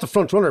not the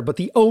front runner, but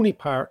the only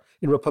power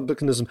in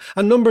republicanism,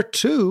 and number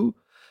two,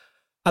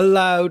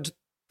 allowed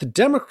the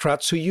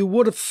Democrats, who you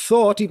would have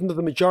thought, even though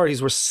the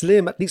majorities were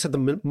slim, at least at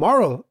the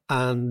moral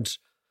and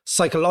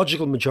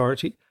psychological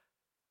majority,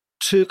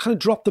 to kind of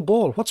drop the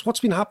ball? What's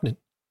been happening?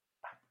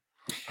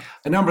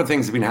 A number of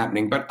things have been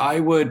happening, but I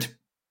would,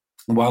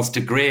 whilst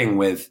agreeing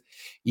with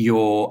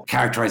your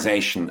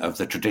characterization of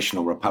the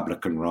traditional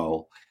Republican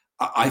role,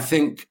 I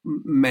think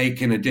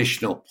make an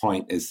additional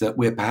point is that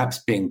we're perhaps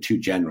being too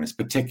generous,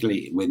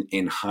 particularly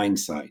in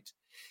hindsight,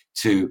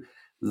 to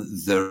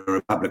the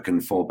Republican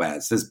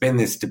forebears. There's been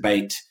this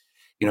debate,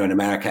 in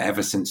America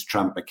ever since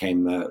Trump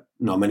became the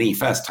nominee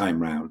first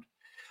time round,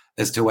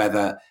 as to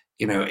whether,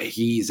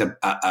 he's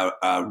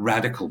a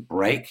radical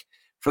break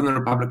from the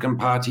Republican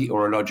Party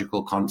or a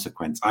logical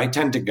consequence. I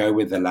tend to go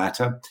with the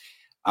latter.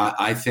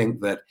 I think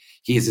that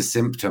he is a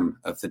symptom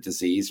of the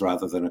disease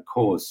rather than a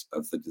cause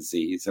of the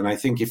disease. And I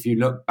think if you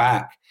look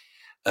back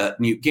at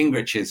Newt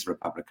Gingrich's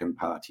Republican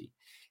Party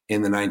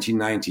in the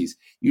 1990s,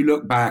 you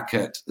look back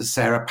at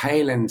Sarah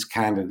Palin's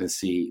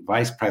candidacy,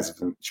 vice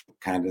presidential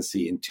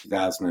candidacy in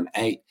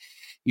 2008,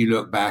 you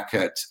look back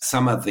at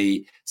some of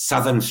the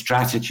Southern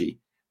strategy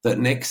that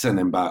Nixon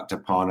embarked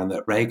upon and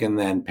that Reagan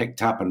then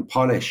picked up and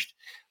polished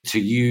to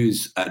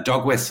use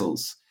dog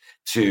whistles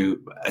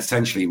to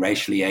essentially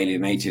racially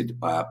alienated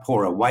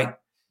poorer white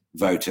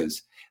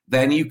voters,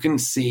 then you can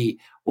see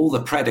all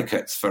the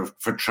predicates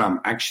for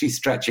Trump actually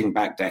stretching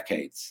back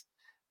decades.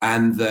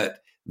 And that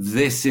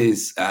this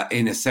is,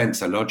 in a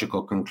sense, a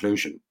logical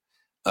conclusion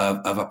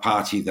of a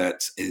party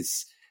that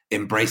is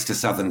embraced a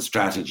Southern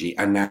strategy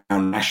and now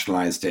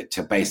nationalized it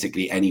to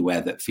basically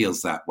anywhere that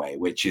feels that way,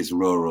 which is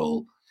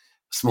rural,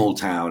 small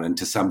town, and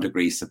to some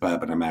degree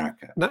suburban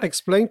America. Now,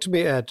 explain to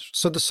me, Ed.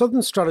 So the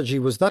Southern strategy,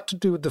 was that to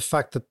do with the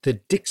fact that the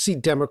Dixie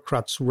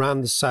Democrats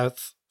ran the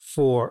South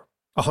for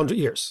 100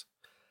 years?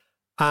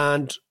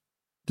 And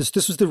this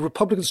was the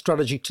Republican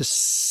strategy to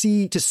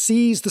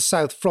seize the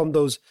South from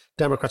those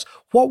Democrats.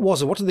 What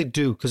was it? What did they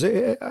do? Because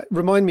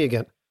remind me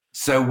again.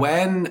 So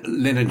when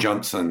Lyndon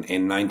Johnson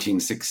in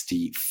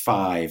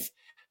 1965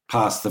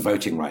 passed the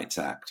Voting Rights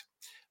Act,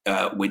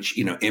 which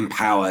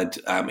empowered,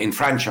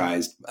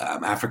 enfranchised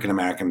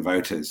African-American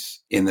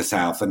voters in the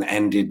South and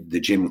ended the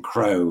Jim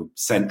Crow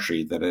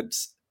century that had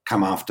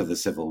come after the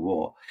Civil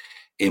War,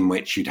 in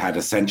which you'd had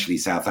essentially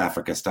South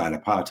Africa-style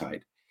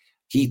apartheid.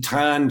 He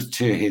turned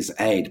to his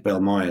aide, Bill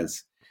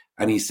Moyers,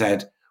 and he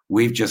said,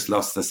 "We've just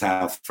lost the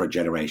South for a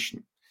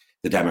generation.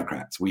 The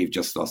Democrats, we've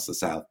just lost the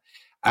South."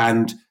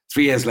 And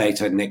 3 years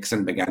later,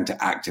 Nixon began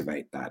to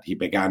activate that. He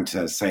began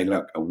to say,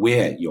 look,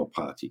 we're your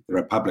party, the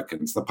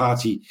Republicans, the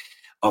party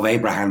of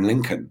Abraham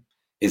Lincoln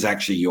is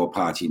actually your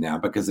party now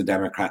because the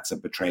Democrats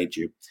have betrayed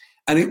you.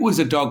 And it was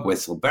a dog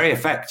whistle, very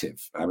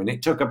effective. I mean,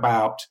 it took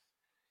about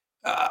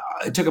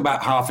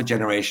half a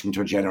generation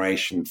to a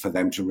generation for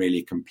them to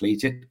really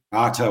complete it.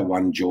 Carter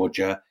won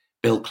Georgia.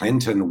 Bill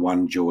Clinton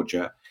won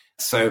Georgia.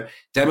 So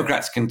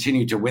Democrats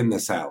continue to win the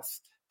South,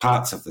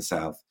 parts of the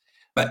South.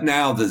 But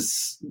now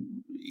it's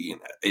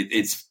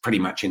pretty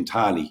much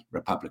entirely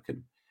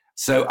Republican.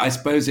 So I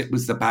suppose it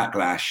was the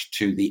backlash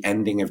to the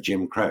ending of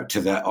Jim Crow,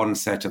 to the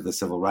onset of the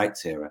civil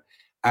rights era.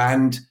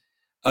 And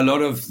a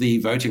lot of the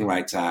Voting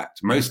Rights Act,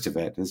 most of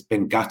it, has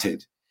been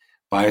gutted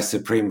by a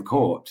Supreme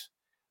Court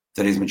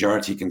that is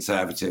majority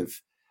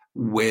conservative,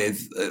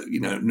 with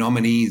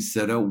nominees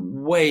that are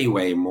way,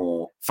 way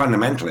more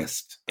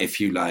fundamentalist,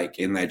 if you like,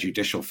 in their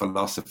judicial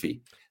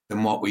philosophy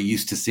than what we're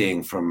used to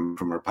seeing from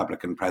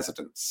Republican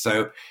presidents.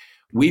 So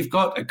we've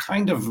got a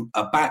kind of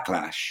a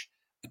backlash,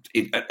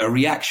 a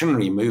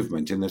reactionary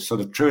movement in the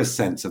sort of truest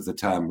sense of the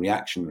term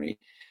reactionary,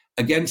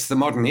 against the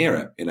modern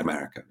era in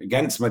America,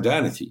 against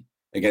modernity,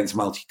 against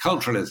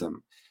multiculturalism,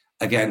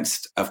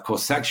 against, of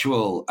course,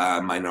 sexual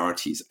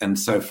minorities and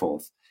so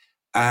forth.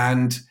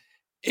 And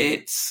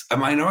it's a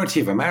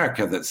minority of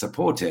America that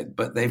support it,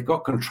 but they've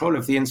got control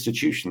of the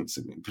institutions,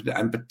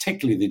 and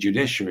particularly the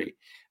judiciary.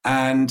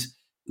 And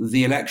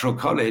the Electoral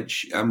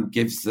College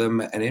gives them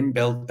an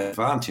inbuilt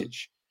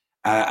advantage,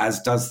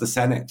 as does the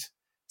Senate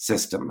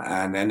system.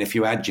 And then if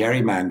you add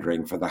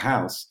gerrymandering for the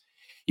House,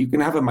 you can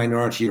have a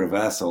minority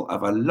reversal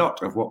of a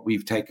lot of what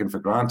we've taken for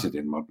granted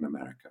in modern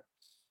America.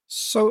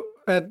 So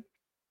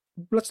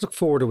let's look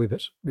forward a wee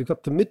bit. We've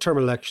got the midterm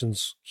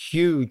elections,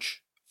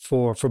 huge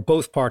for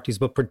both parties,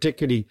 but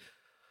particularly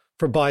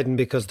for Biden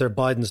because they're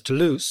Biden's to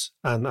lose,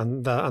 and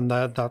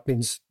that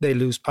means they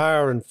lose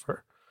power. And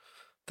for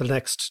the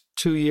next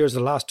 2 years, the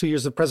last 2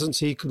 years of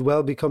presidency, he could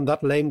well become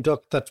that lame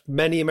duck that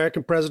many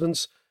American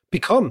presidents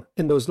become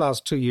in those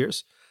last 2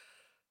 years.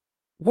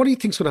 What do you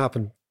think is going to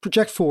happen?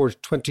 Project forward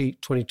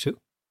 2022.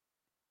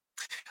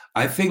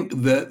 I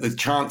think that the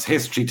chance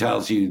history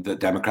tells you that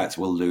Democrats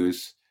will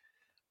lose,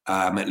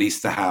 at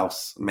least the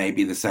House,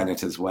 maybe the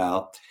Senate as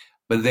well.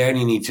 But they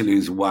only need to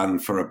lose one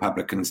for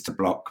Republicans to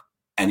block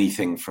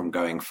anything from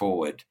going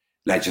forward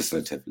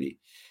legislatively.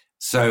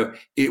 So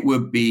it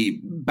would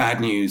be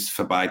bad news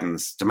for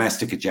Biden's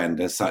domestic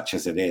agenda, such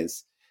as it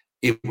is.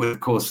 It would, of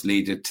course,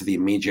 lead to the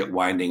immediate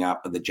winding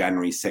up of the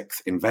January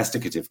 6th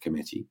investigative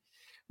committee,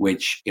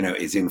 which,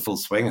 is in full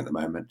swing at the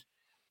moment.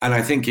 And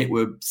I think it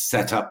would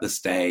set up the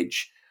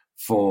stage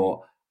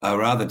for a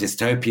rather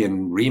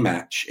dystopian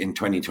rematch in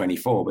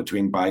 2024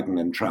 between Biden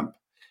and Trump.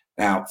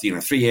 Now,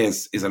 3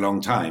 years is a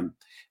long time.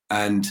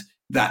 And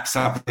that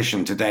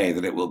supposition today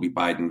that it will be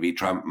Biden v.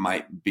 Trump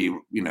might be,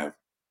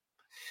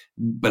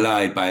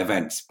 belied by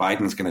events.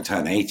 Biden's going to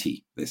turn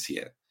 80 this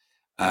year.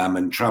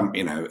 And Trump,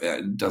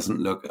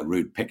 doesn't look a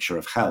rude picture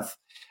of health.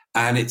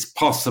 And it's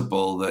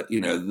possible that,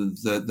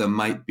 there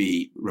might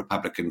be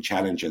Republican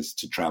challenges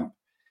to Trump.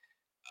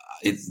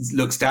 It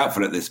looks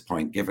doubtful at this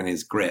point, given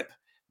his grip.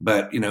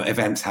 But,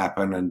 events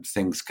happen and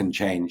things can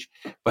change.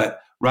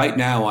 But right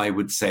now, I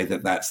would say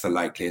that that's the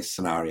likeliest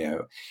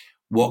scenario.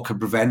 What could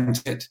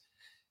prevent it?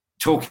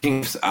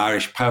 Talking to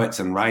Irish poets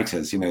and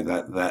writers,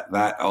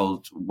 that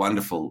old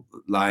wonderful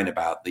line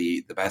about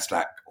the best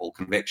lack all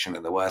conviction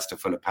and the worst are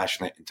full of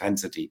passionate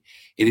intensity.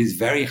 It is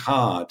very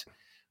hard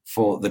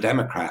for the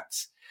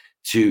Democrats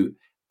to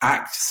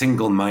act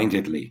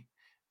single-mindedly.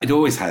 It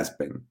always has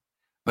been.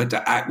 But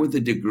to act with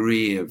the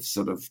degree of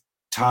sort of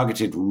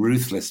targeted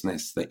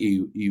ruthlessness that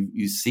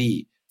you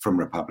see from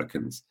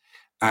Republicans.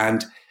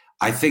 And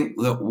I think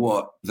that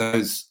what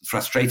those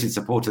frustrated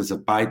supporters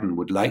of Biden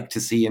would like to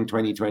see in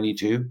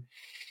 2022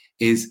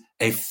 is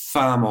a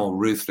far more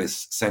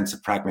ruthless sense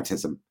of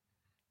pragmatism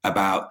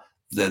about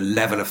the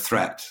level of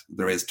threat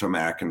there is to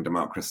American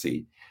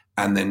democracy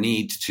and the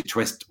need to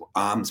twist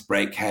arms,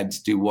 break heads,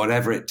 do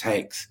whatever it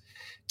takes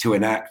to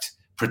enact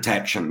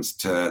protections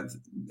to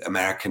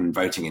American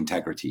voting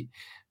integrity.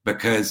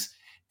 Because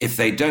if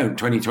they don't,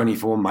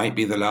 2024 might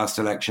be the last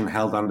election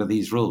held under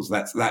these rules.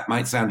 That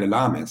might sound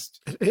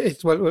alarmist.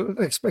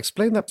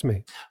 Explain that to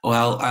me.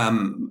 Well,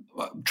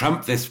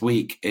 Trump this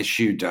week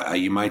issued,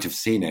 you might have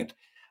seen it,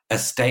 a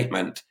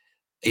statement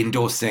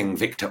endorsing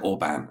Viktor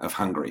Orban of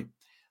Hungary.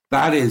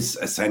 That is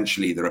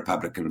essentially the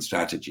Republican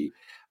strategy.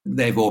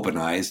 They've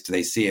Orbanized.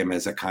 They see him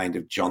as a kind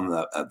of John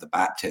the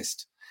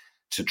Baptist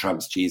to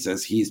Trump's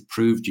Jesus. He's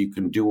proved you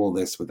can do all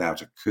this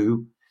without a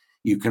coup.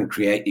 You can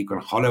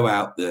hollow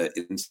out the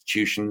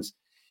institutions.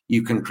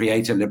 You can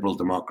create a liberal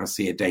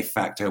democracy, a de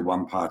facto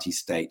one-party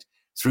state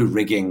through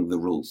rigging the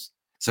rules.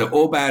 So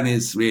Orban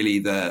is really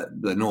the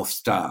North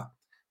Star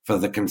for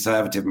the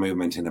conservative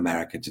movement in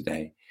America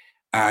today.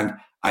 And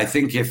I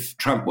think if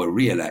Trump were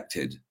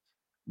reelected,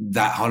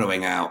 that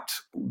hollowing out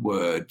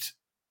would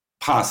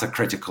pass a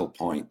critical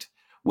point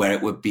where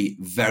it would be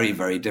very,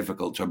 very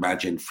difficult to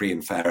imagine free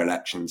and fair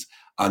elections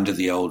under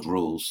the old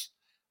rules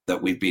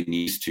that we've been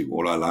used to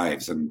all our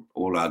lives and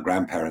all our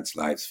grandparents'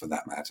 lives for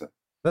that matter.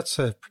 That's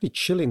a pretty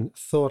chilling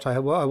thought. I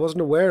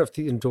wasn't aware of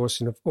the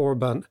endorsing of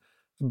Orban,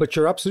 but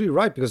you're absolutely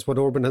right, because what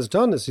Orban has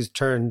done is he's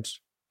turned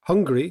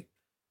Hungary,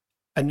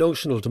 a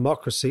notional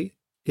democracy,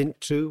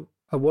 into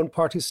a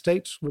one-party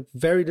state with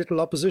very little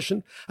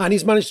opposition. And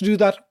he's managed to do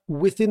that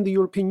within the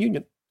European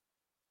Union.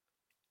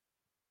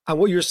 And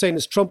what you're saying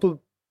is Trump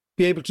will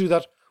be able to do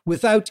that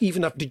without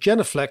even having to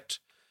genuflect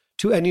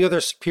to any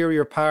other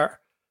superior power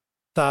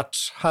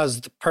that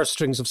has the purse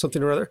strings of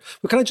something or other.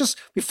 But can I just,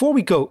 before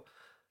we go,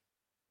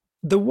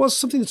 there was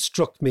something that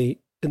struck me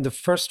in the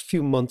first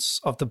few months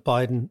of the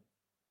Biden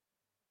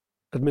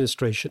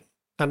administration.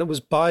 And it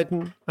was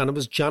Biden, and it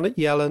was Janet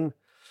Yellen,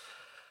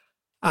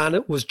 and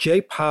it was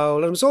Jay Powell,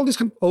 and it was all these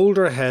kind of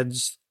older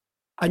heads.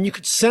 And you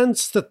could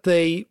sense that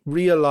they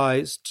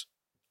realized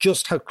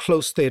just how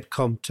close they had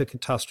come to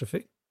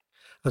catastrophe.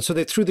 And so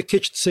they threw the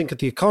kitchen sink at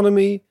the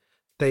economy.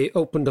 They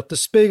opened up the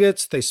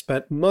spigots. They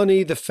spent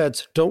money. The Fed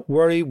said, don't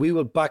worry, we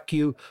will back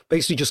you.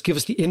 Basically, just give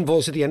us the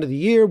invoice at the end of the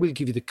year. We'll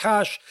give you the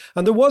cash.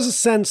 And there was a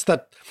sense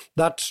that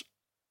that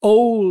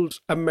old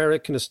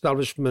American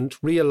establishment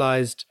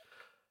realized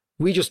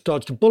we just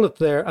dodged a bullet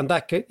there and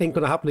that ain't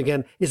going to happen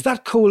again. Is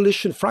that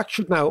coalition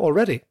fractured now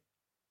already?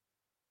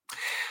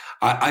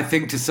 I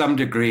think to some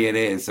degree it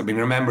is. I mean,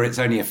 remember, it's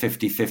only a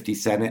 50-50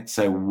 Senate,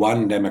 so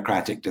one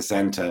Democratic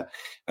dissenter,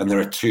 and there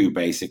are two,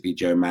 basically,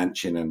 Joe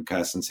Manchin and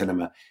Kyrsten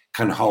Sinema,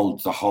 can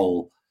hold the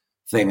whole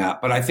thing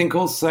up. But I think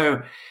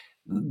also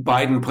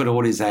Biden put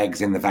all his eggs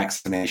in the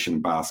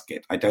vaccination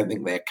basket. I don't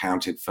think they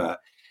accounted for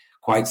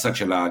quite such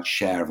a large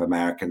share of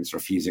Americans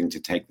refusing to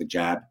take the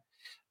jab.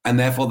 And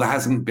therefore, there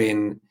hasn't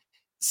been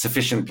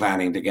sufficient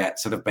planning to get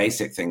sort of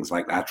basic things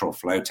like lateral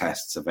flow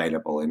tests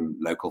available in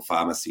local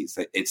pharmacies.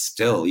 It's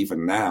still,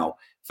 even now,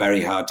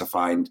 very hard to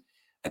find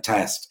a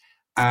test.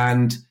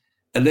 And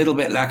a little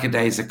bit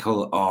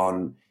lackadaisical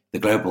on the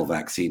global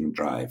vaccine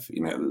drive.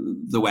 You know,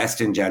 the West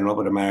in general,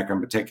 but America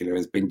in particular,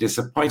 has been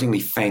disappointingly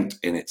faint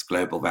in its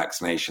global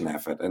vaccination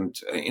effort. And,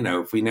 you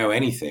know, if we know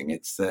anything,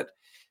 it's that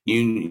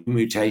new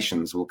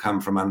mutations will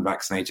come from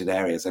unvaccinated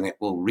areas and it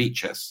will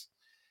reach us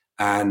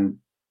and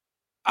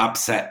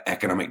upset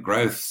economic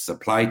growth,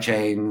 supply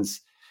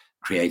chains,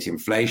 create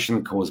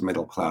inflation, cause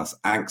middle class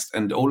angst,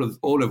 and all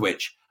of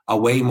which are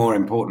way more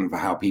important for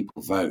how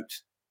people vote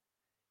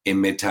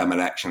in midterm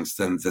elections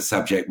than the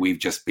subject we've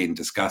just been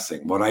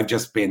discussing. What I've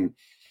just been,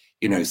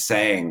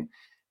 saying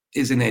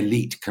is an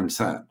elite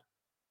concern.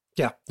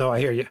 Yeah, no, I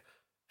hear you.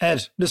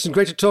 Ed, listen,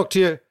 great to talk to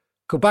you.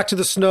 Go back to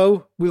the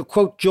snow. We'll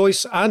quote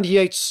Joyce and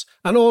Yeats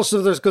and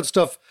also there's good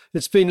stuff.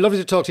 It's been lovely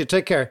to talk to you.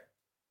 Take care.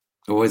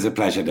 Always a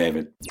pleasure,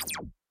 David.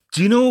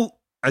 Do you know,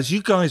 as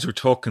you guys were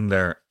talking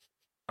there,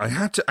 I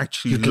had to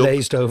actually You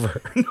glazed over.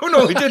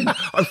 No, I didn't.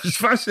 I was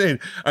fascinated.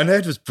 And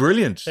Ed was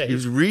brilliant. He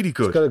was really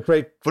good. He's got a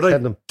great But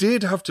I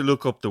did have to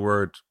look up the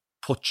word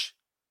Putsch.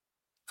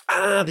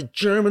 Ah, the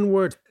German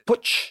word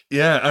Putsch.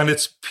 Yeah, and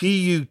it's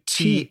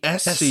Putschche.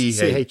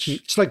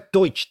 It's like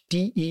Deutsch,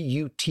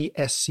 Deutschche.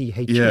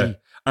 Yeah.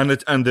 And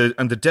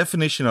the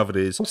definition of it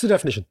is... What's the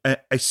definition?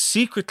 A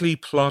secretly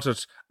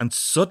plotted and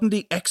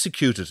suddenly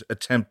executed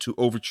attempt to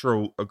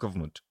overthrow a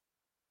government.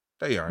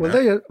 There you are.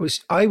 Well,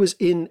 I was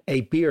in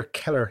a beer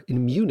cellar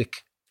in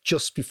Munich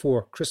just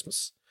before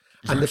Christmas.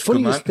 And the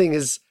funniest thing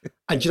is,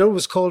 and you know what it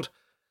was called?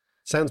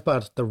 Sounds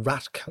bad, the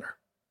Rat Keller.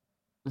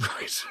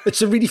 Right.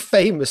 It's a really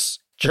famous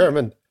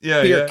German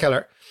beer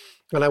cellar.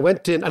 And I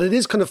went in, and it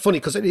is kind of funny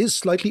because it is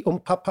slightly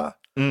papa.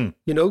 So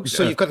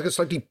you've got like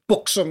slightly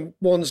buxom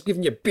ones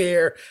giving you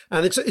beer,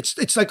 and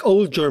it's like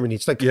old Germany.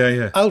 It's like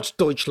Alt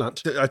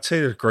Deutschland. I'd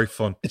say they're great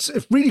fun. It's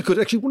really good.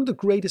 Actually, one of the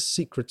greatest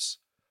secrets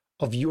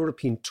of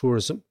European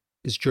tourism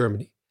is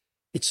Germany.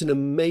 It's an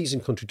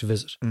amazing country to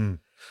visit.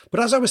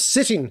 But as I was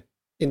sitting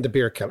in the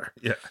beer cellar,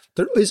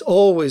 there is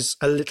always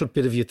a little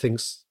bit of you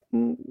thinks,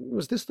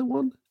 was this the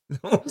one?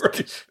 Oh,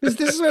 right. Is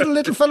this where the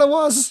little fella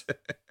was?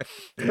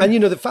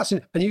 And the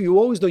fascinating, and you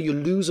always know you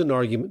lose an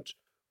argument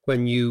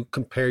when you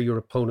compare your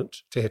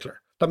opponent to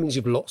Hitler. That means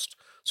you've lost.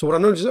 So what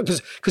I'm not doing,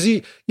 because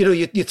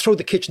you throw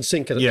the kitchen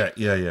sink at it.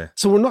 Yeah.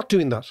 So we're not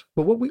doing that.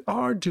 But what we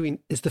are doing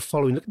is the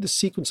following. Look at the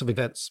sequence of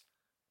events.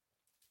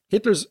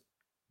 Hitler's,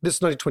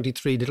 this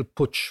 1923 little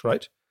putsch,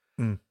 right?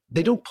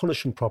 They don't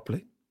punish him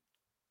properly.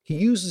 He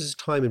uses his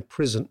time in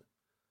prison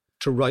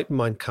to write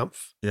Mein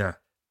Kampf. Yeah.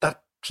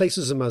 That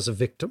places him as a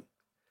victim.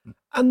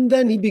 And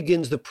then he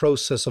begins the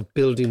process of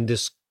building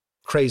this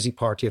crazy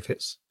party of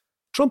his.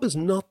 Trump is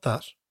not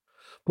that.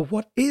 But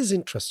what is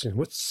interesting,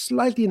 what's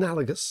slightly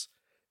analogous,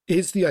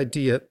 is the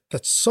idea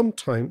that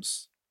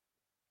sometimes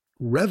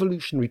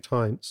revolutionary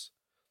times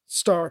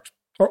start,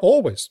 or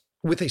always,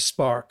 with a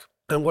spark.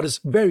 And what is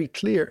very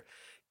clear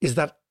is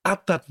that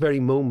at that very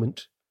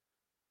moment,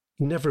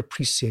 you never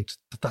appreciate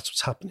that that's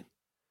what's happening.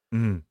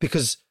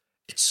 Because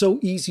it's so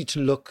easy to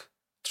look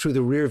through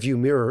the rear view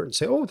mirror and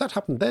say, oh, that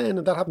happened then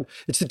and that happened.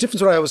 It's the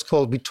difference, what I always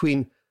call,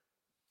 between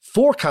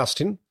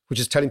forecasting,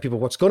 which is telling people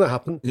what's going to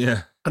happen,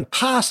 and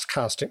past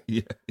casting,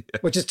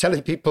 which is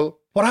telling people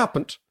what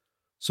happened.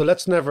 So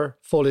let's never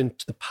fall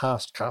into the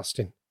past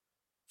casting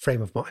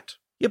frame of mind.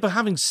 Yeah, but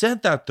having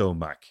said that though,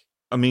 Mac,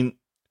 I mean,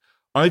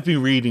 I've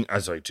been reading,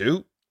 as I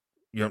do,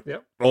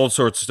 all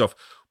sorts of stuff.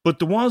 But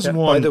there was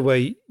one... By the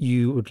way,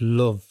 you would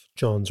love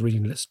John's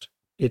reading list.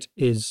 It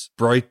is...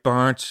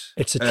 Breitbart.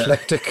 It's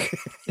eclectic.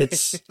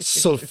 It's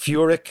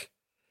sulfuric.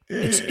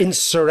 It's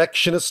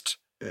insurrectionist.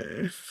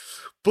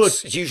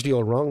 But it's usually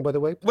all wrong, by the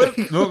way. Well,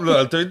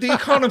 no, the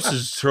Economist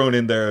is thrown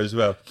in there as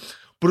well.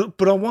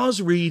 But I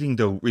was reading,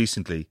 though,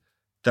 recently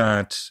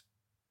that,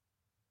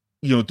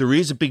 there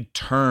is a big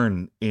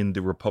turn in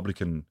the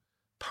Republican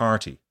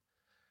Party.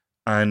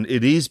 And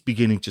it is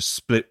beginning to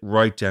split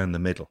right down the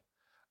middle.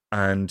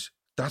 And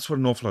that's what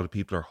an awful lot of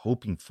people are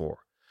hoping for,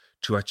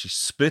 to actually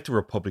split the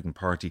Republican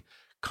Party,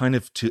 kind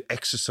of to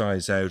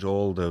exercise out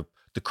all the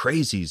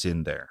crazies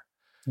in there.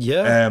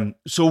 Yeah.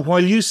 So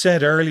while you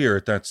said earlier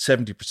that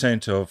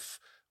 70% of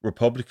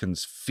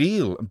Republicans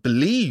feel and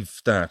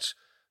believe that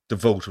the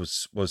vote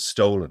was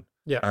stolen,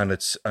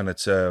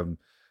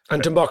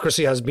 and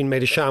democracy has been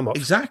made a sham of.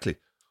 Exactly.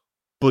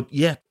 But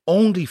yet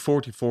only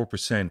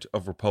 44%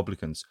 of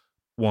Republicans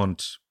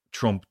want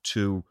Trump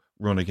to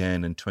run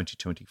again in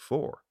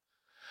 2024.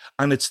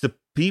 And it's the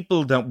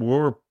people that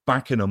were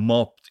backing him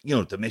up,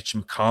 the Mitch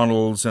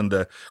McConnells and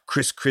the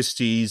Chris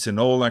Christies and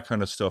all that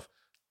kind of stuff.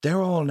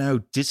 They're all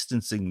now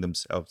distancing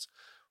themselves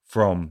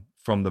from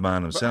the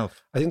man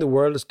himself. I think the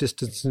world is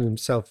distancing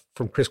himself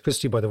from Chris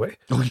Christie, by the way.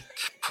 Oh, yeah.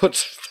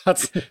 But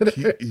that's...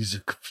 He's a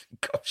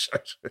complete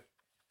gobshite.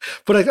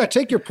 But I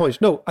take your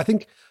point. No, I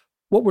think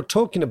what we're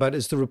talking about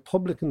is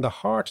the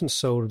heart and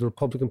soul of the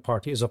Republican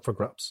Party is up for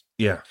grabs.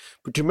 Yeah.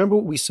 But do you remember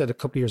what we said a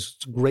couple of years?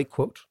 It's a great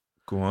quote.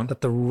 Go on. That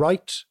the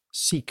right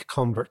seek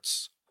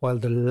converts while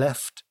the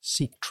left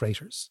seek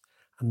traitors.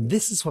 And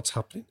this is what's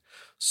happening.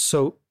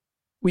 So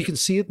we can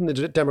see it in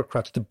the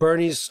Democrats. The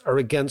Bernies are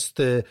against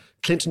the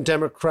Clinton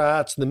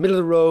Democrats in the middle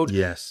of the road.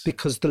 Yes.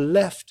 Because the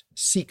left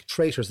seek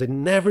traitors. They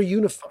never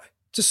unify.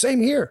 It's the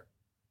same here.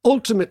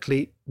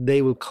 Ultimately,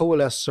 they will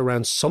coalesce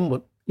around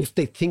someone if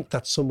they think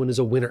that someone is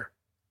a winner.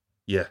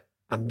 Yeah.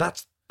 And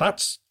that's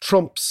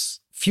Trump's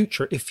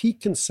future. If he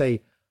can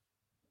say,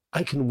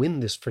 I can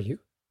win this for you,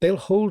 they'll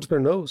hold their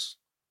nose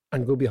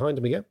and go behind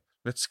him again.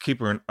 Let's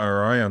keep our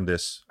eye on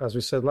this. As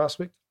we said last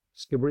week,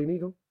 Skibbereen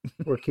Eagle.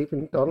 We're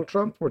keeping Donald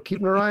Trump. We're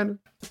keeping our eye on him.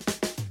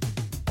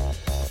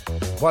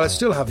 While I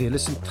still have you,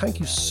 listen, thank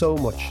you so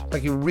much.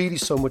 Thank you really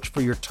so much for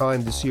your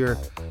time this year.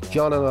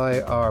 John and I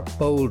are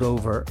bowled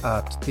over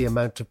at the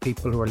amount of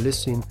people who are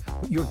listening.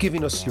 You're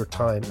giving us your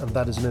time, and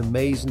that is an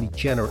amazingly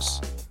generous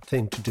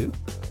thing to do.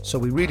 So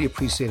we really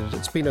appreciate it.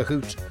 It's been a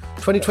hoot.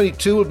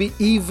 2022 will be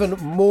even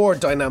more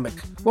dynamic.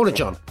 Won't it,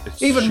 John?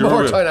 Even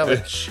more dynamic.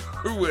 It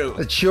sure will.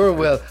 It sure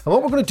will. And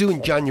what we're going to do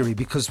in January,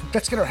 because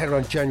let's get our head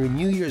around January,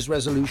 New Year's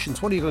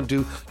resolutions. What are you going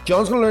to do?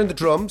 John's going to learn the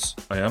drums.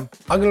 I am.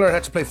 I'm going to learn how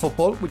to play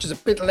football, which is a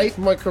bit late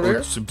in my career.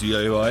 Or some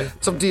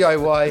DIY. Some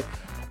DIY.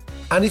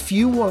 And if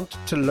you want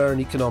to learn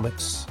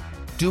economics,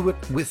 do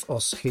it with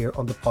us here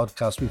on the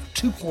podcast. We have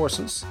 2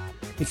 courses.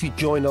 If you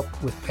join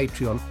up with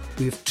Patreon,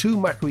 we have 2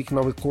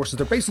 macroeconomic courses.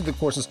 They're basically the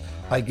courses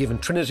I give in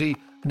Trinity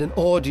in an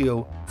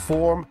audio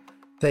form.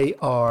 They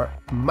are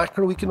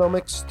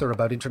macroeconomics. They're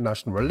about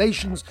international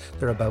relations.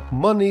 They're about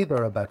money.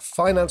 They're about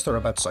finance. They're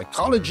about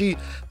psychology.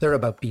 They're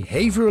about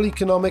behavioral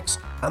economics.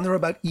 And they're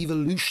about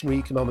evolutionary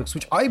economics,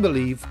 which I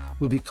believe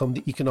will become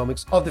the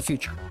economics of the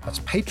future. That's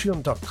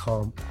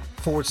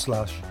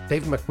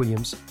patreon.com/David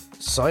McWilliams.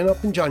 Sign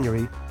up in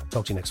January.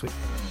 Talk to you next week.